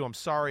getting to. I'm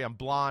sorry, I'm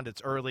blonde,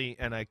 it's early,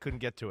 and I couldn't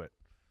get to it.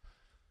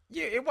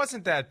 Yeah, it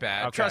wasn't that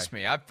bad. Okay. Trust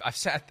me. I've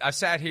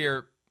sat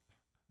here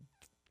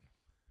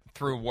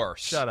through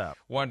worse. Shut up.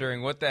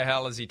 Wondering what the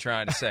hell is he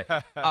trying to say.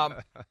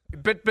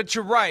 But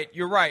you're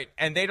right.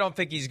 And they don't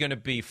think he's going to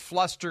be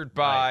flustered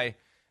by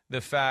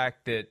the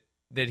fact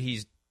that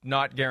he's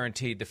not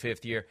guaranteed the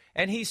 5th year.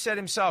 And he said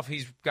himself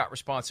he's got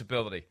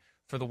responsibility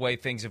for the way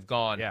things have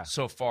gone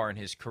so far in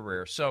his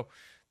career. So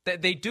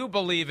they do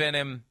believe in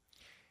him,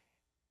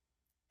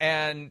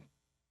 and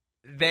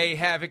they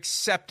have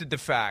accepted the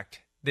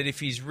fact that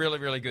if he's really,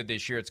 really good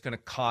this year, it's going to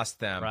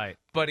cost them. Right.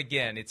 But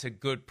again, it's a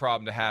good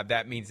problem to have.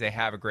 That means they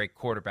have a great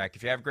quarterback.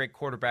 If you have a great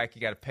quarterback, you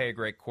got to pay a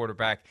great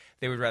quarterback.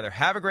 They would rather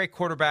have a great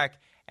quarterback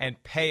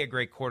and pay a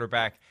great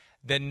quarterback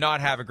than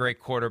not have a great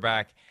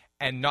quarterback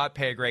and not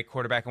pay a great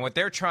quarterback. And what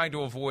they're trying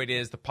to avoid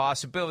is the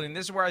possibility, and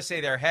this is where I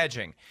say they're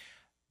hedging.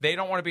 They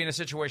don't want to be in a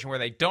situation where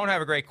they don't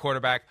have a great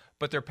quarterback,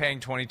 but they're paying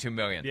 $22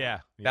 million.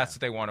 Yeah. That's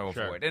what they want to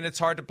avoid. And it's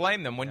hard to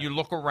blame them. When you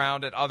look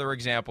around at other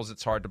examples,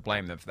 it's hard to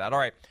blame them for that. All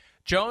right.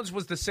 Jones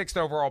was the 6th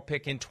overall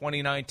pick in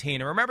 2019.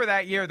 And remember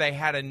that year they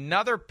had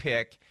another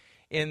pick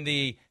in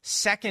the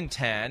second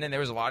 10, and there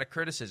was a lot of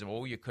criticism.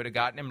 Oh, you could have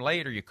gotten him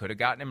later. You could have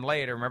gotten him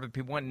later. Remember,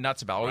 people went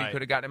nuts about, you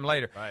could have gotten him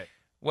later. Right.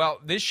 Well,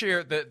 this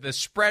year the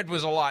spread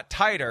was a lot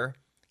tighter.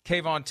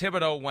 Kayvon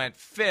Thibodeaux went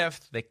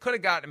 5th. They could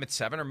have gotten him at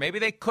 7, or maybe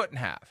they couldn't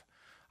have.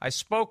 I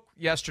spoke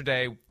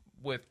yesterday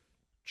with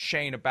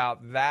Shane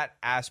about that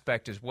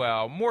aspect as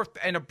well. More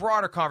in a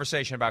broader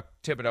conversation about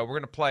Thibodeaux. We're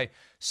going to play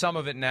some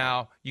of it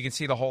now. You can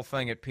see the whole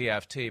thing at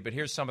PFT, but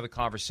here's some of the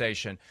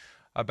conversation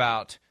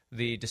about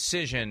the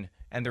decision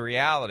and the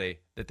reality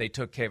that they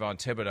took Kayvon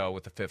Thibodeaux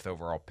with the 5th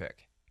overall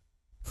pick.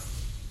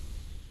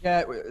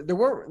 Yeah, there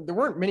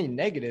weren't many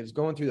negatives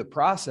going through the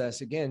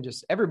process. Again,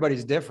 just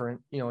everybody's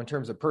different, in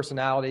terms of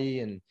personality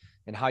and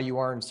how you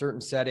are in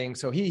certain settings.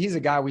 So he's a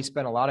guy we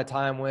spent a lot of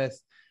time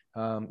with.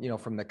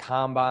 From the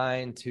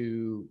combine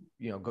to,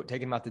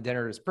 taking him out to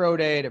dinner at his pro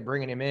day to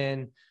bringing him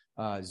in,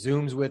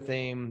 Zooms with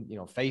him,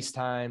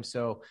 FaceTime.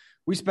 So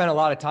we spent a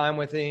lot of time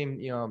with him.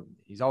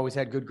 He's always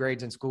had good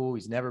grades in school.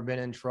 He's never been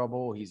in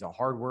trouble. He's a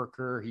hard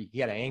worker. He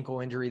had an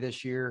ankle injury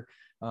this year.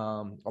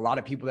 A lot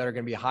of people that are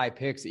going to be high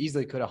picks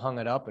easily could have hung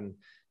it up and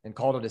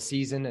called it a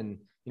season. And,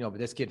 but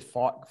this kid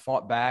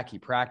fought back. He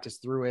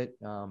practiced through it,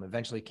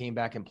 eventually came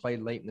back and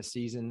played late in the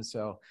season.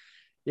 So,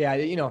 yeah,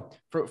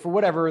 for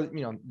whatever,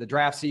 the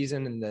draft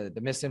season and the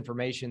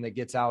misinformation that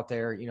gets out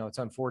there, it's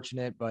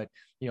unfortunate, but,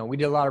 we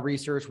did a lot of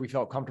research. We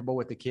felt comfortable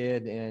with the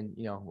kid and,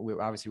 we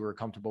were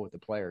comfortable with the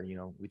player.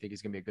 We think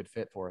he's going to be a good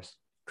fit for us.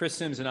 Chris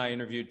Sims and I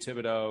interviewed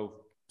Thibodeaux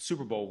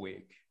Super Bowl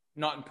week,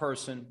 not in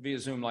person, via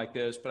Zoom like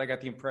this, but I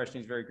got the impression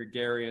he's very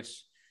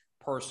gregarious,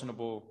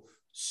 personable,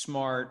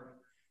 smart,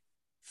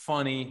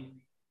 funny.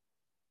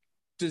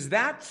 Does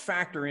that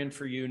factor in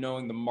for you,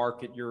 knowing the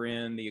market you're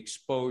in, the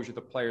exposure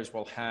the players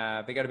will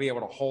have? They got to be able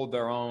to hold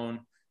their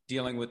own,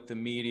 dealing with the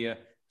media.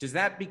 Does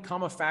that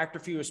become a factor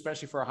for you,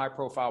 especially for a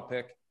high-profile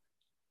pick?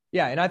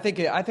 Yeah, and I think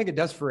it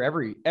does for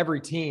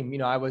every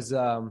team. I was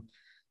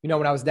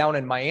when I was down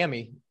in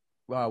Miami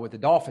with the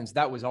Dolphins,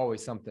 that was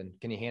always something.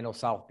 Can he handle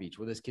South Beach?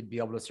 Will this kid be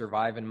able to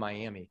survive in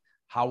Miami?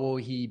 How will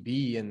he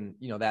be in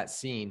that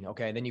scene?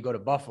 Okay, and then you go to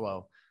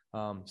Buffalo.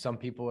 Some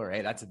people are,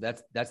 hey,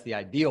 that's the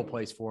ideal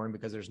place for him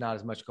because there's not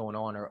as much going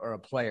on or a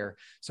player.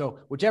 So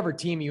whichever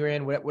team you're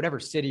in, whatever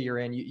city you're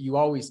in, you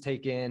always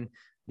take in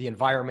the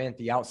environment,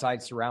 the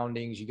outside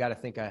surroundings. You got to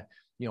think,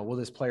 will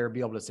this player be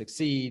able to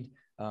succeed?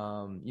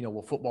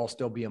 Will football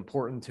still be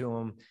important to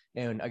him?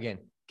 And again,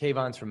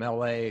 Kayvon's from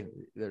LA.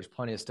 There's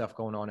plenty of stuff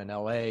going on in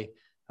LA.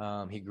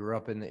 He grew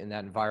up in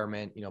that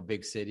environment,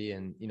 big city.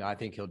 And, I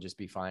think he'll just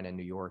be fine in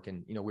New York.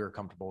 And, we were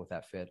comfortable with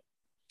that fit.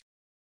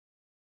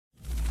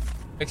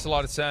 Makes a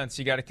lot of sense.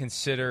 You got to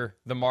consider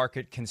the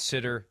market,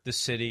 consider the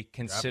city,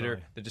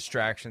 consider the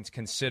distractions,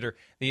 consider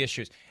the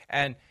issues.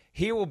 And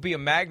he will be a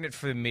magnet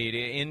for the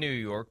media in New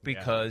York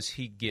because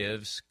he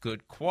gives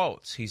good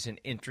quotes. He's an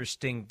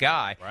interesting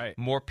guy. Right.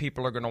 More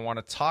people are going to want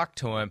to talk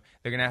to him.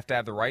 They're going to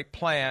have the right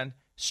plan,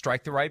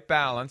 strike the right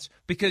balance,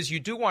 because you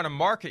do want to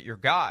market your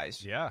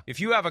guys. Yeah. If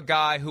you have a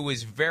guy who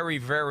is very,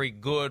 very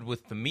good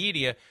with the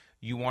media,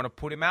 you want to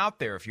put him out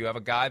there. If you have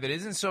a guy that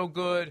isn't so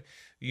good,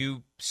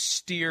 you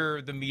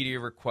steer the media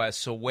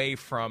requests away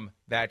from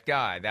that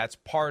guy. That's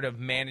part of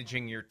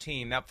managing your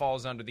team. That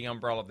falls under the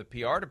umbrella of the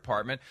PR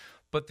department.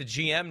 But the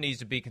GM needs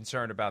to be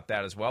concerned about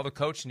that as well. The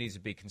coach needs to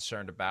be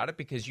concerned about it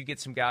because you get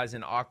some guys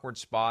in awkward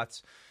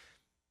spots,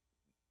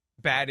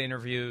 bad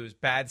interviews,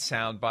 bad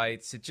sound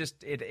bites.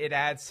 It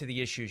adds to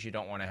the issues you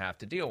don't want to have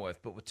to deal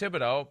with. But with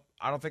Thibodeaux,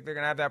 I don't think they're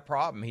going to have that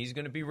problem. He's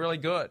going to be really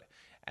good.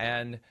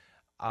 And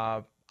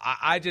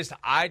I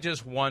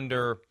just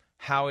wonder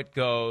how it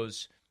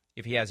goes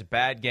if he has a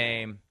bad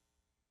game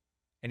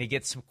and he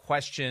gets some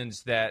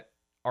questions that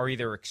are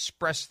either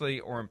expressly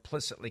or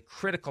implicitly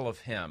critical of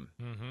him.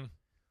 Mm-hmm.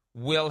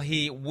 Will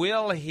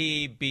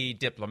he be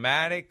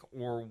diplomatic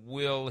or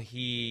will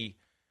he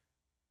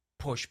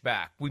push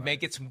back? We may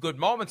get some good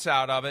moments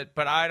out of it,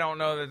 but I don't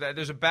know that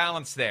there's a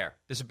balance there.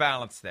 There's a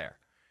balance there.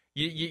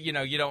 You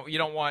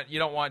don't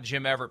want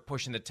Jim Everett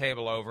pushing the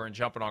table over and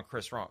jumping on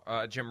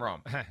Jim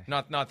Rome.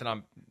 not that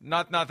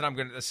I'm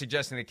going to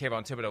suggesting that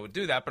Kayvon Thibodeaux would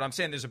do that, but I'm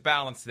saying there's a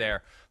balance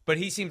there. But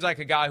he seems like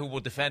a guy who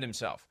will defend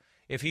himself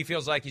if he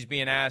feels like he's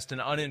being asked an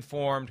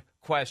uninformed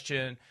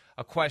question,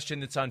 a question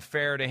that's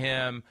unfair to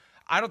him.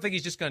 I don't think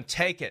he's just going to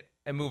take it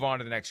and move on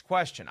to the next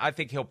question. I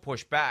think he'll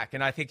push back,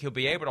 and I think he'll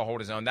be able to hold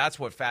his own. That's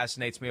what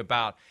fascinates me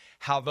about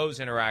how those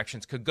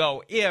interactions could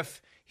go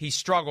if he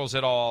struggles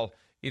at all,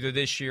 either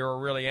this year or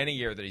really any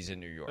year that he's in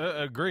New York.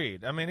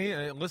 Agreed. I mean,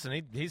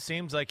 he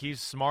seems like he's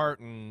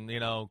smart and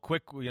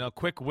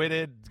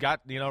quick-witted, got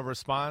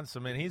response. I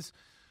mean,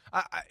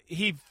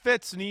 he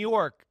fits New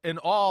York in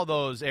all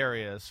those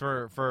areas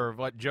for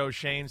what Joe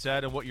Schoen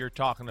said and what you're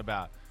talking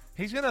about.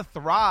 He's going to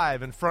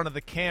thrive in front of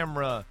the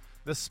camera,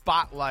 the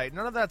spotlight.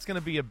 None of that's going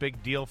to be a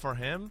big deal for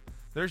him.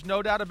 There's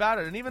no doubt about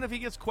it. And even if he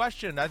gets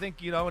questioned, I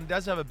think, and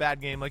does have a bad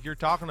game like you're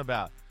talking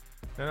about,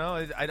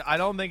 I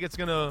don't think it's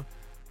going to –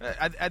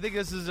 I think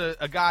this is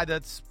a guy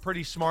that's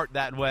pretty smart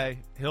that way.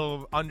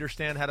 He'll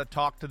understand how to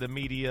talk to the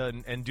media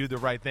and do the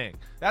right thing.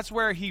 That's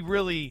where he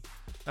really,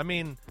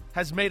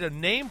 has made a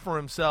name for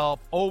himself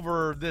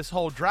over this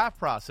whole draft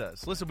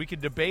process. Listen, we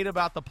could debate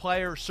about the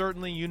player.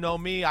 Certainly, you know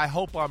me. I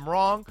hope I'm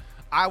wrong.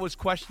 I was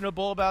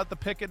questionable about the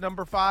pick at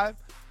number 5.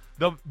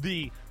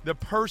 The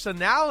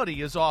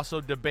personality is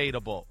also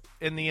debatable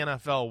in the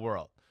NFL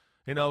world.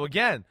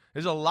 Again,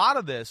 there's a lot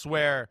of this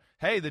where,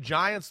 hey, the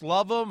Giants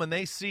love him and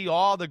they see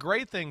all the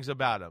great things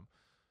about him.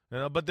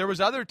 But there was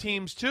other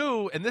teams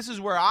too, and this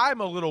is where I'm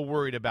a little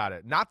worried about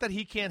it. Not that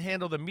he can't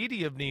handle the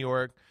media of New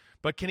York,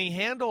 but can he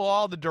handle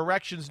all the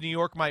directions New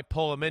York might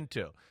pull him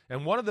into?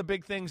 And one of the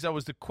big things that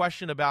was the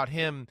question about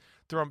him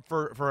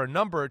for a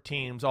number of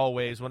teams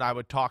always when I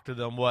would talk to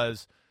them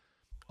was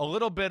a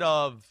little bit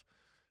of,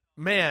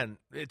 man,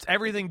 it's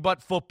everything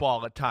but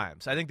football at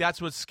times. I think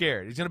that's what's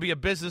scared. He's going to be a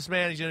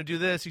businessman. He's going to do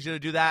this. He's going to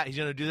do that. He's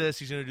going to do this.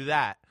 He's going to do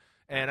that.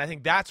 And I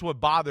think that's what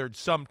bothered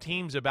some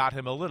teams about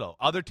him a little.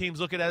 Other teams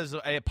look at it as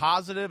a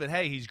positive, and,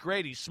 hey, he's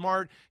great. He's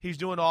smart. He's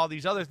doing all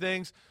these other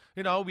things.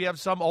 We have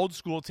some old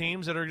school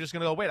teams that are just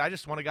going to go, wait, I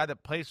just want a guy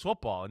that plays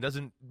football and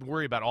doesn't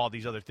worry about all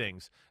these other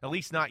things, at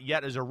least not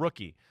yet as a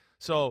rookie.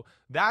 So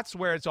that's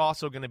where it's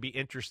also going to be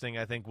interesting,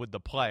 I think, with the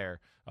player.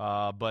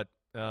 But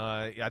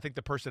I think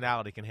the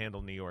personality can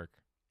handle New York.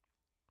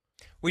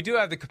 We do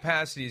have the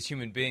capacity as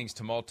human beings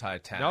to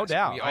multitask. No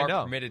doubt. We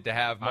are permitted to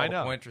have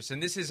multiple interests.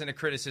 And this isn't a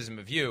criticism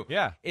of you.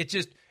 Yeah. It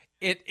just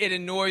it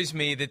annoys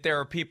me that there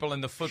are people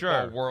in the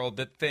football world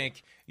that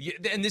think,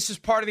 and this is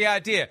part of the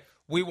idea,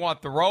 we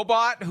want the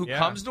robot who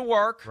comes to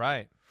work,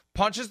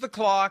 punches the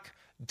clock,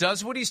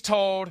 does what he's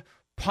told,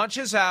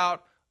 punches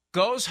out,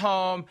 goes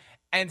home,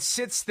 and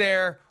sits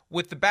there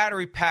with the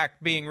battery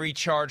pack being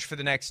recharged for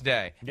the next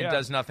day and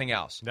does nothing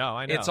else. No,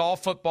 I know. It's all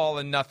football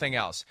and nothing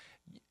else.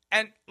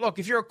 And look,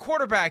 if you're a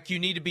quarterback, you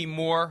need to be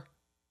more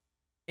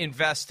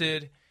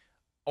invested,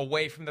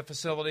 away from the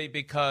facility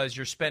because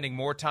you're spending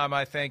more time,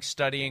 I think,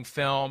 studying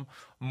film,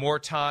 more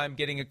time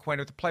getting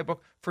acquainted with the playbook.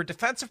 For a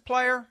defensive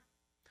player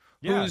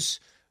whose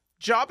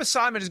job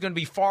assignment is going to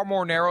be far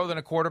more narrow than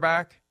a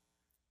quarterback.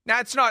 Now,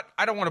 it's not,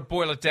 I don't want to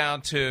boil it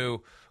down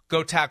to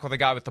go tackle the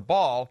guy with the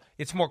ball.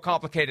 It's more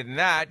complicated than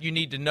that. You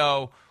need to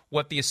know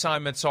what the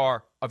assignments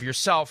are of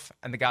yourself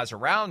and the guys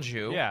around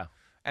you. Yeah.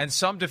 And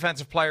some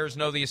defensive players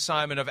know the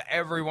assignment of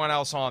everyone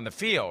else on the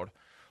field.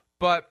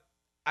 But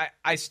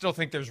I still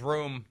think there's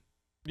room.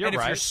 If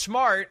you're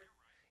smart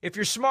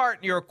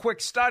and you're a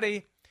quick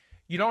study,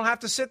 you don't have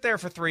to sit there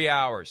for 3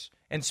 hours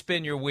and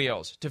spin your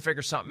wheels to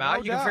figure something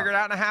out. You can figure it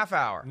out in a half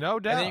hour. No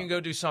doubt. And then you can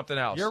go do something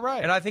else. You're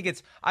right. And I think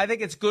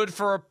it's good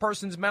for a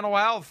person's mental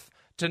health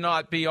to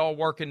not be all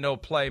work and no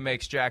play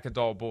makes Jack a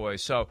dull boy.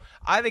 So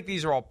I think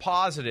these are all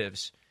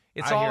positives.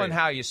 It's all in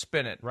how you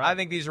spin it. Right. I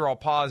think these are all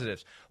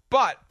positives.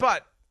 But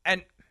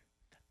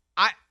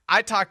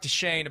I talked to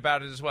Shane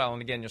about it as well.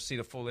 And again, you'll see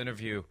the full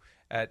interview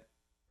at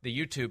the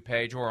YouTube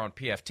page or on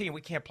PFT. And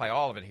we can't play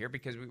all of it here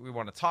because we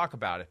want to talk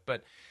about it.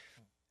 But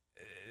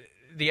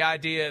the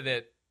idea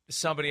that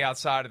somebody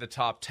outside of the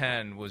top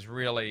 10 was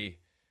really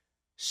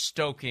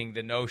stoking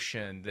the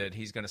notion that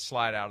he's going to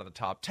slide out of the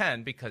top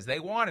 10 because they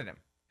wanted him.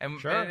 And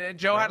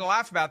Joe had to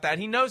laugh about that.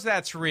 He knows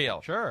that's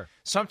real. Sure.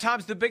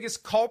 Sometimes the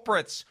biggest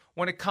culprits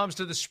when it comes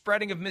to the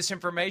spreading of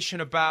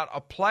misinformation about a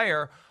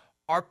player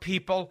are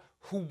people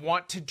who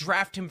want to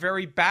draft him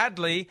very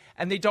badly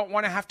and they don't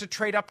want to have to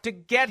trade up to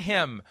get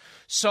him.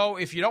 So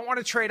if you don't want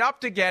to trade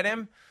up to get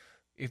him,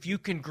 if you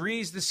can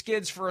grease the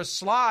skids for a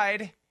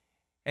slide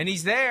and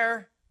he's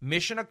there,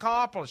 mission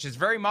accomplished. It's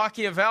very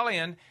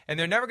Machiavellian, and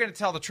they're never going to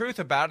tell the truth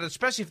about it,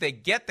 especially if they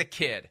get the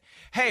kid.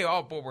 Hey,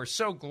 boy, we're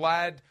so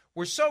glad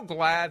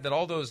that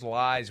all those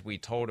lies we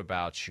told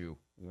about you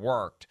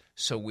worked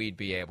so we'd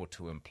be able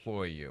to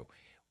employ you.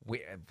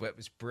 It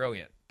was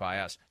brilliant by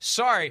us.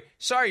 Sorry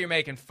you're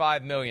making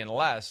 $5 million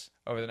less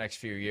over the next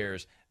few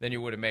years than you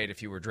would have made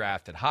if you were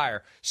drafted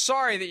higher.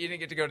 Sorry that you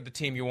didn't get to go to the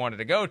team you wanted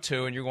to go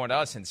to and you're going to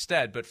us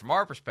instead. But from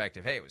our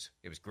perspective, hey,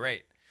 it was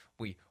great.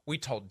 We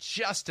told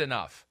just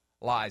enough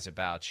lies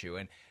about you,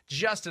 and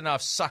just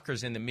enough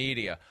suckers in the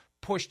media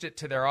pushed it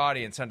to their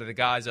audience under the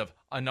guise of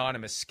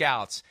anonymous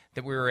scouts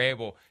that we were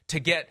able to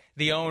get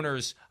the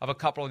owners of a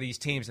couple of these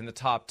teams in the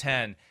top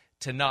 10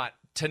 to not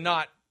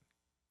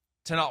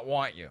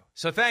want you.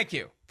 So thank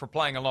you for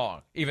playing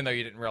along, even though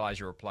you didn't realize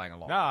you were playing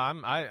along. No,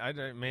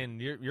 I mean,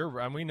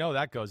 you're we know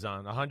that goes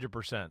on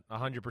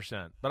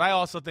 100%. But I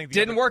also think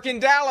didn't work in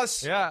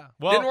Dallas. Yeah,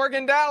 didn't work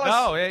in Dallas.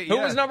 No,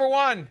 who was number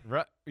one?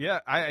 Right. Yeah,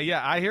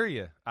 I hear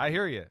you.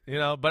 You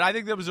know, but I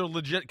think there was a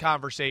legit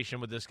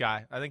conversation with this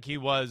guy. I think he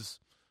was,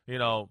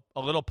 a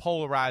little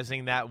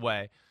polarizing that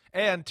way.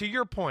 And to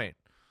your point,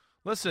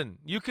 listen,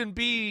 you can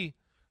be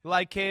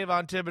like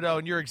Kayvon Thibodeaux,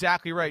 and you're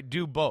exactly right,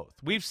 do both.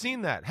 We've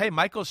seen that. Hey,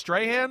 Michael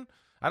Strahan,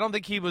 I don't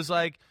think he was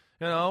like,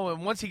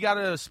 and once he got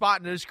a spot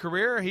in his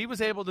career, he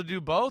was able to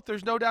do both.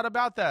 There's no doubt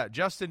about that.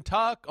 Justin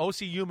Tuck,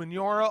 O.C.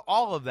 Umenyiora,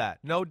 all of that,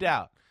 no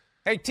doubt.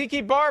 Hey,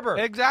 Tiki Barber.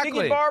 Exactly.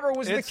 Tiki Barber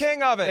was the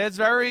king of it.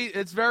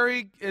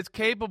 It's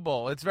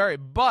capable.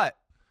 But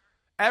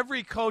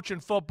every coach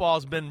in football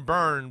has been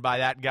burned by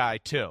that guy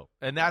too.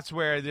 And that's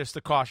where there's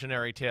the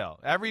cautionary tale.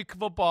 Every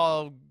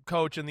football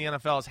coach in the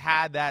NFL has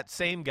had that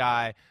same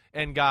guy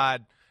and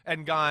gone,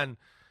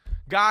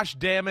 gosh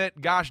damn it,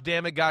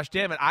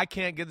 I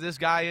can't get this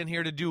guy in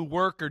here to do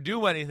work or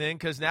do anything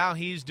because now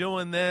he's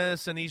doing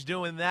this and he's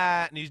doing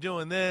that and he's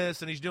doing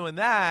this and he's doing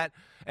that.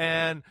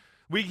 And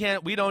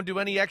we don't do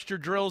any extra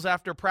drills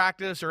after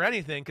practice or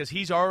anything because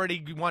he's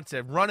already wants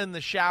to run in the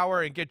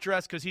shower and get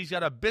dressed because he's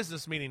got a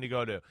business meeting to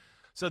go to.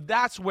 So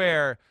that's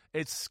where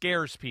it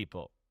scares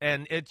people.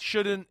 And it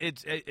shouldn't,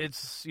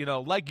 it's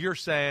like you're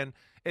saying,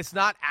 it's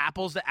not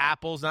apples to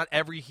apples. Not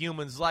every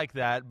human's like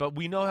that, but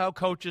we know how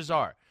coaches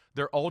are.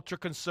 They're ultra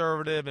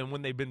conservative, and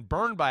when they've been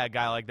burned by a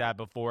guy like that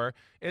before,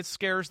 it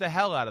scares the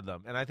hell out of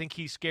them. And I think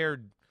he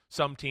scared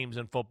some teams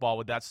in football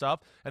with that stuff,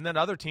 and then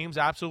other teams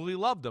absolutely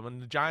loved him,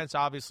 and the Giants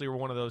obviously were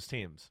one of those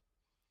teams.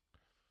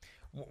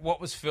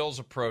 What was Phil's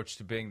approach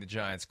to being the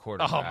Giants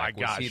quarterback? Oh my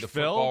gosh, was he the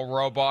Phil? Football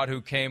robot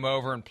who came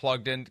home and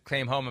plugged into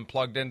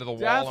the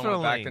wall and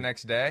went back the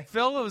next day?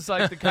 Phil was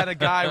like the kind of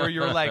guy where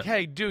you were like,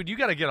 "Hey, dude, you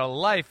got to get a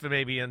life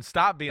maybe and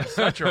stop being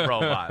such a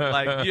robot.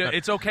 Like,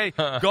 it's okay.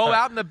 Go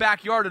out in the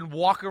backyard and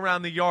walk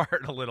around the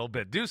yard a little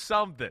bit. Do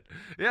something."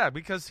 Yeah,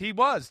 because he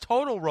was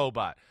total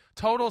robot,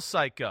 total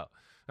psycho.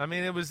 I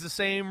mean, it was the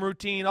same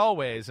routine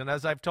always. And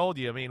as I've told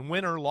you, I mean,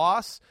 win or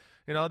loss,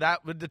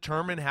 that would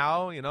determine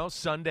how,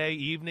 Sunday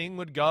evening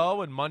would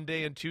go and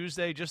Monday and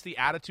Tuesday, just the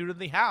attitude of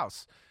the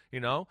house.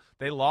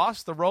 They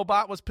lost, the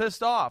robot was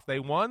pissed off. They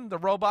won, the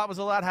robot was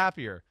a lot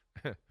happier.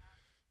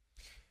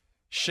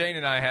 Shane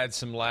and I had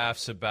some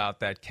laughs about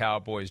that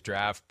Cowboys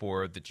draft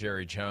board that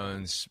Jerry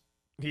Jones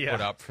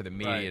put up for the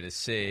media to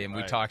see, and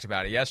we talked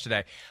about it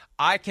yesterday.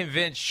 I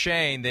convinced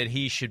Shane that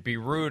he should be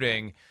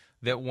rooting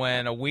that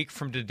when a week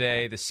from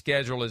today the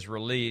schedule is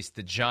released,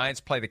 the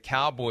Giants play the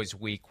Cowboys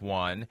week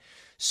 1,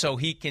 so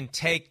he can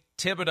take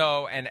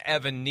Thibodeaux and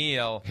Evan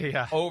Neal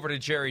Yeah. over to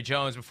Jerry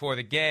Jones before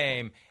the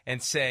game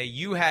and say,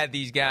 you had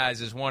these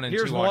guys as 1 and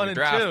Here's 2 one on your and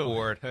draft two.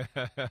 board.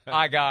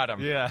 I got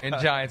them in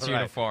Giants Right.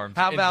 uniforms.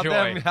 How about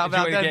them? How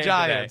about Enjoy the them game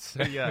Giants?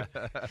 today. Yeah.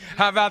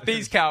 How about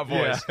these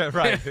Cowboys? Yeah,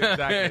 right,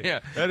 exactly. Yeah.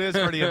 That is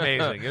pretty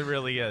amazing. It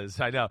really is.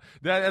 I know.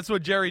 That's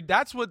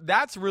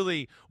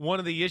really one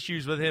of the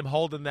issues with him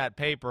holding that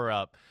paper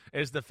up,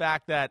 is the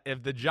fact that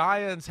if the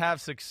Giants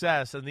have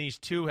success and these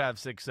two have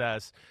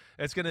success,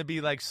 it's going to be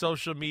like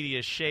social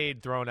media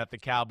shade thrown at the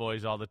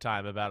Cowboys all the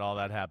time about all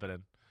that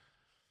happening.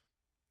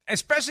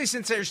 Especially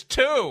since there's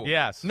two.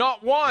 Yes.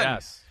 Not one.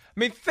 Yes. I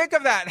mean, think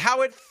of that,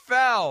 how it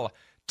fell.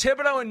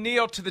 Thibodeaux and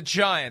Neal to the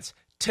Giants.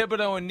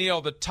 Thibodeaux and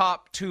Neal, the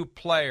top 2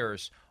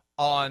 players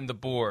on the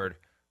board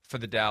for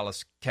the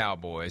Dallas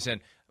Cowboys.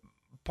 And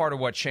part of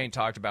what Shane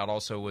talked about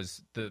also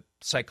was the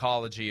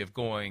psychology of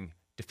going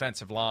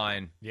defensive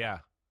line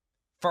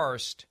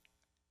first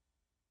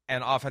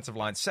and offensive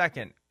line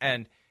second.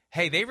 And,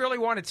 hey, they really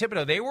wanted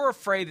Thibodeaux. They were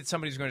afraid that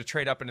somebody was going to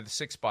trade up into the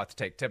 6th spot to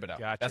take Thibodeaux.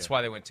 Gotcha. That's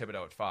why they went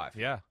Thibodeaux at 5.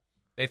 Yeah.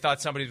 They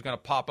thought somebody was going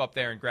to pop up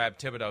there and grab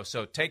Thibodeaux.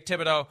 So take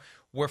Thibodeaux.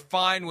 We're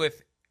fine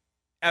with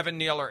Evan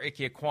Neal or Ike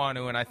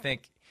Ekwonu, and I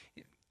think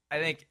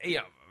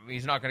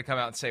he's not going to come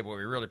out and say, well,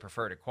 we really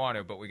preferred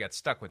Ekwonu, but we got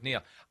stuck with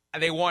Neal.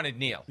 They wanted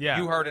Neal. Yeah.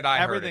 You heard it, I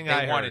Everything heard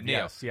it. They I wanted heard.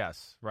 Neal.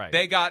 Yes, right.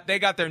 They got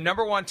their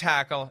number 1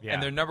 tackle and Yeah.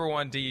 their number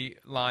 1 D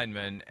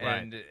lineman.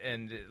 Right.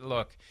 And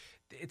look,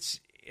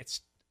 it's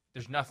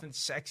there's nothing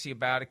sexy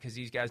about it because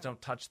these guys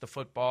don't touch the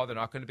football. They're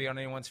not going to be on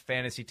anyone's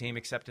fantasy team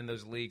except in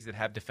those leagues that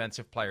have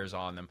defensive players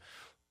on them.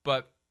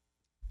 But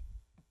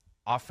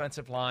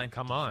offensive line.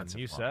 Come on,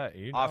 you said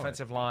you know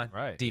offensive line,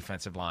 right?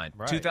 Defensive line.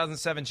 Right.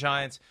 2007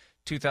 Giants,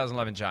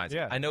 2011 Giants.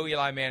 Yeah. I know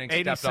Eli Manning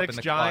stepped up in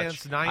the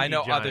Giants, clutch. 90 I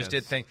know Giants. others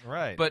did things.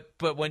 Right.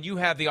 But when you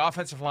have the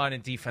offensive line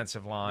and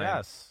defensive line,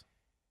 yes,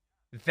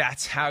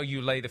 that's how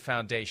you lay the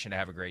foundation to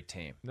have a great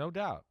team. No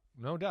doubt.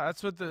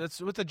 That's what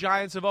the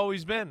Giants have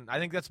always been. I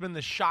think that's been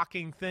the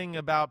shocking thing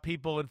about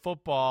people in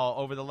football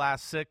over the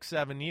last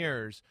 6-7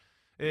 years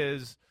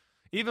is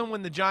even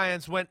when the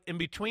Giants went in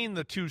between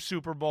the 2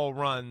 Super Bowl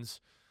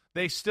runs,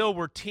 they still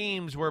were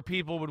teams where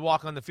people would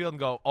walk on the field and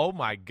go, oh,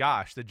 my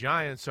gosh, the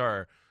Giants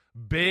are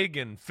big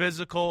and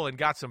physical and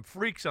got some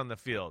freaks on the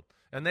field.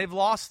 And they've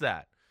lost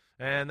that.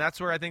 And that's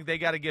where I think they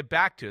got to get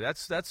back to.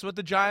 That's what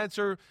the Giants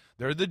are.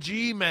 They're the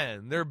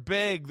G-men. They're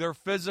big. They're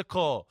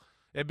physical.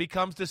 It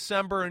becomes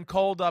December and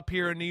cold up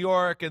here in New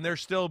York, and they're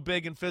still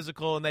big and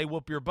physical, and they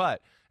whoop your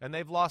butt. And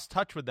they've lost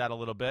touch with that a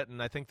little bit,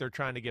 and I think they're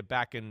trying to get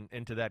back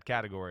into that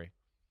category.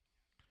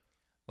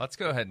 Let's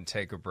go ahead and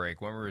take a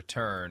break. When we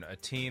return, a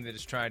team that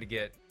is trying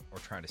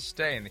to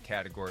stay in the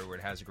category where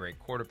it has a great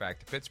quarterback,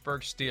 the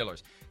Pittsburgh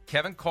Steelers.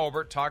 Kevin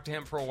Colbert talked to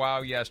him for a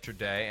while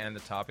yesterday, and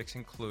the topics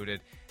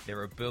included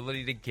their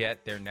ability to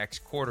get their next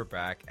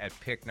quarterback at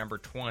pick number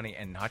 20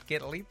 and not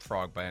get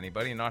leapfrogged by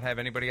anybody and not have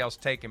anybody else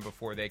taken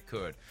before they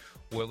could.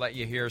 We'll let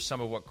you hear some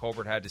of what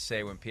Colbert had to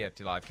say when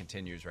PFT Live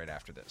continues right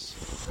after this.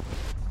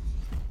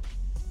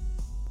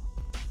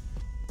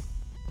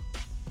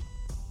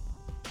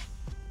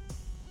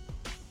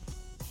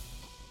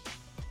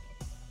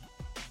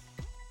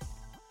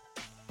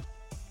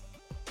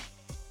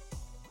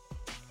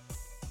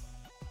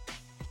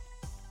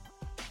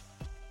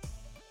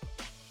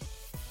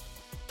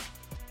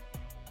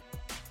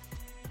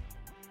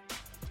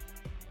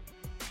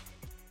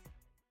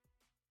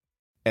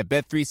 At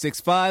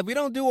Bet365, we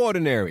don't do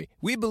ordinary.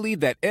 We believe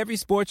that every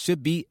sport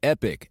should be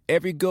epic.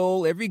 Every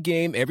goal, every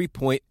game, every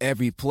point,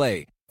 every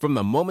play. From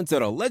the moments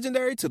that are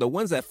legendary to the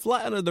ones that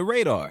fly under the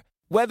radar.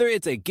 Whether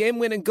it's a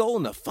game-winning goal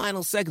in the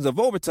final seconds of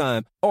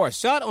overtime or a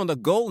shot on the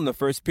goal in the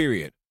first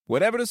period.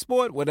 Whatever the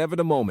sport, whatever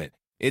the moment.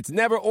 It's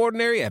never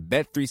ordinary at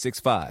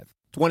Bet365.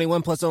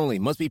 21 plus only.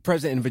 Must be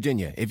present in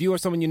Virginia. If you or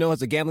someone you know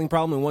has a gambling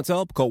problem and wants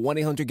help, call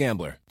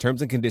 1-800-GAMBLER.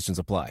 Terms and conditions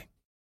apply.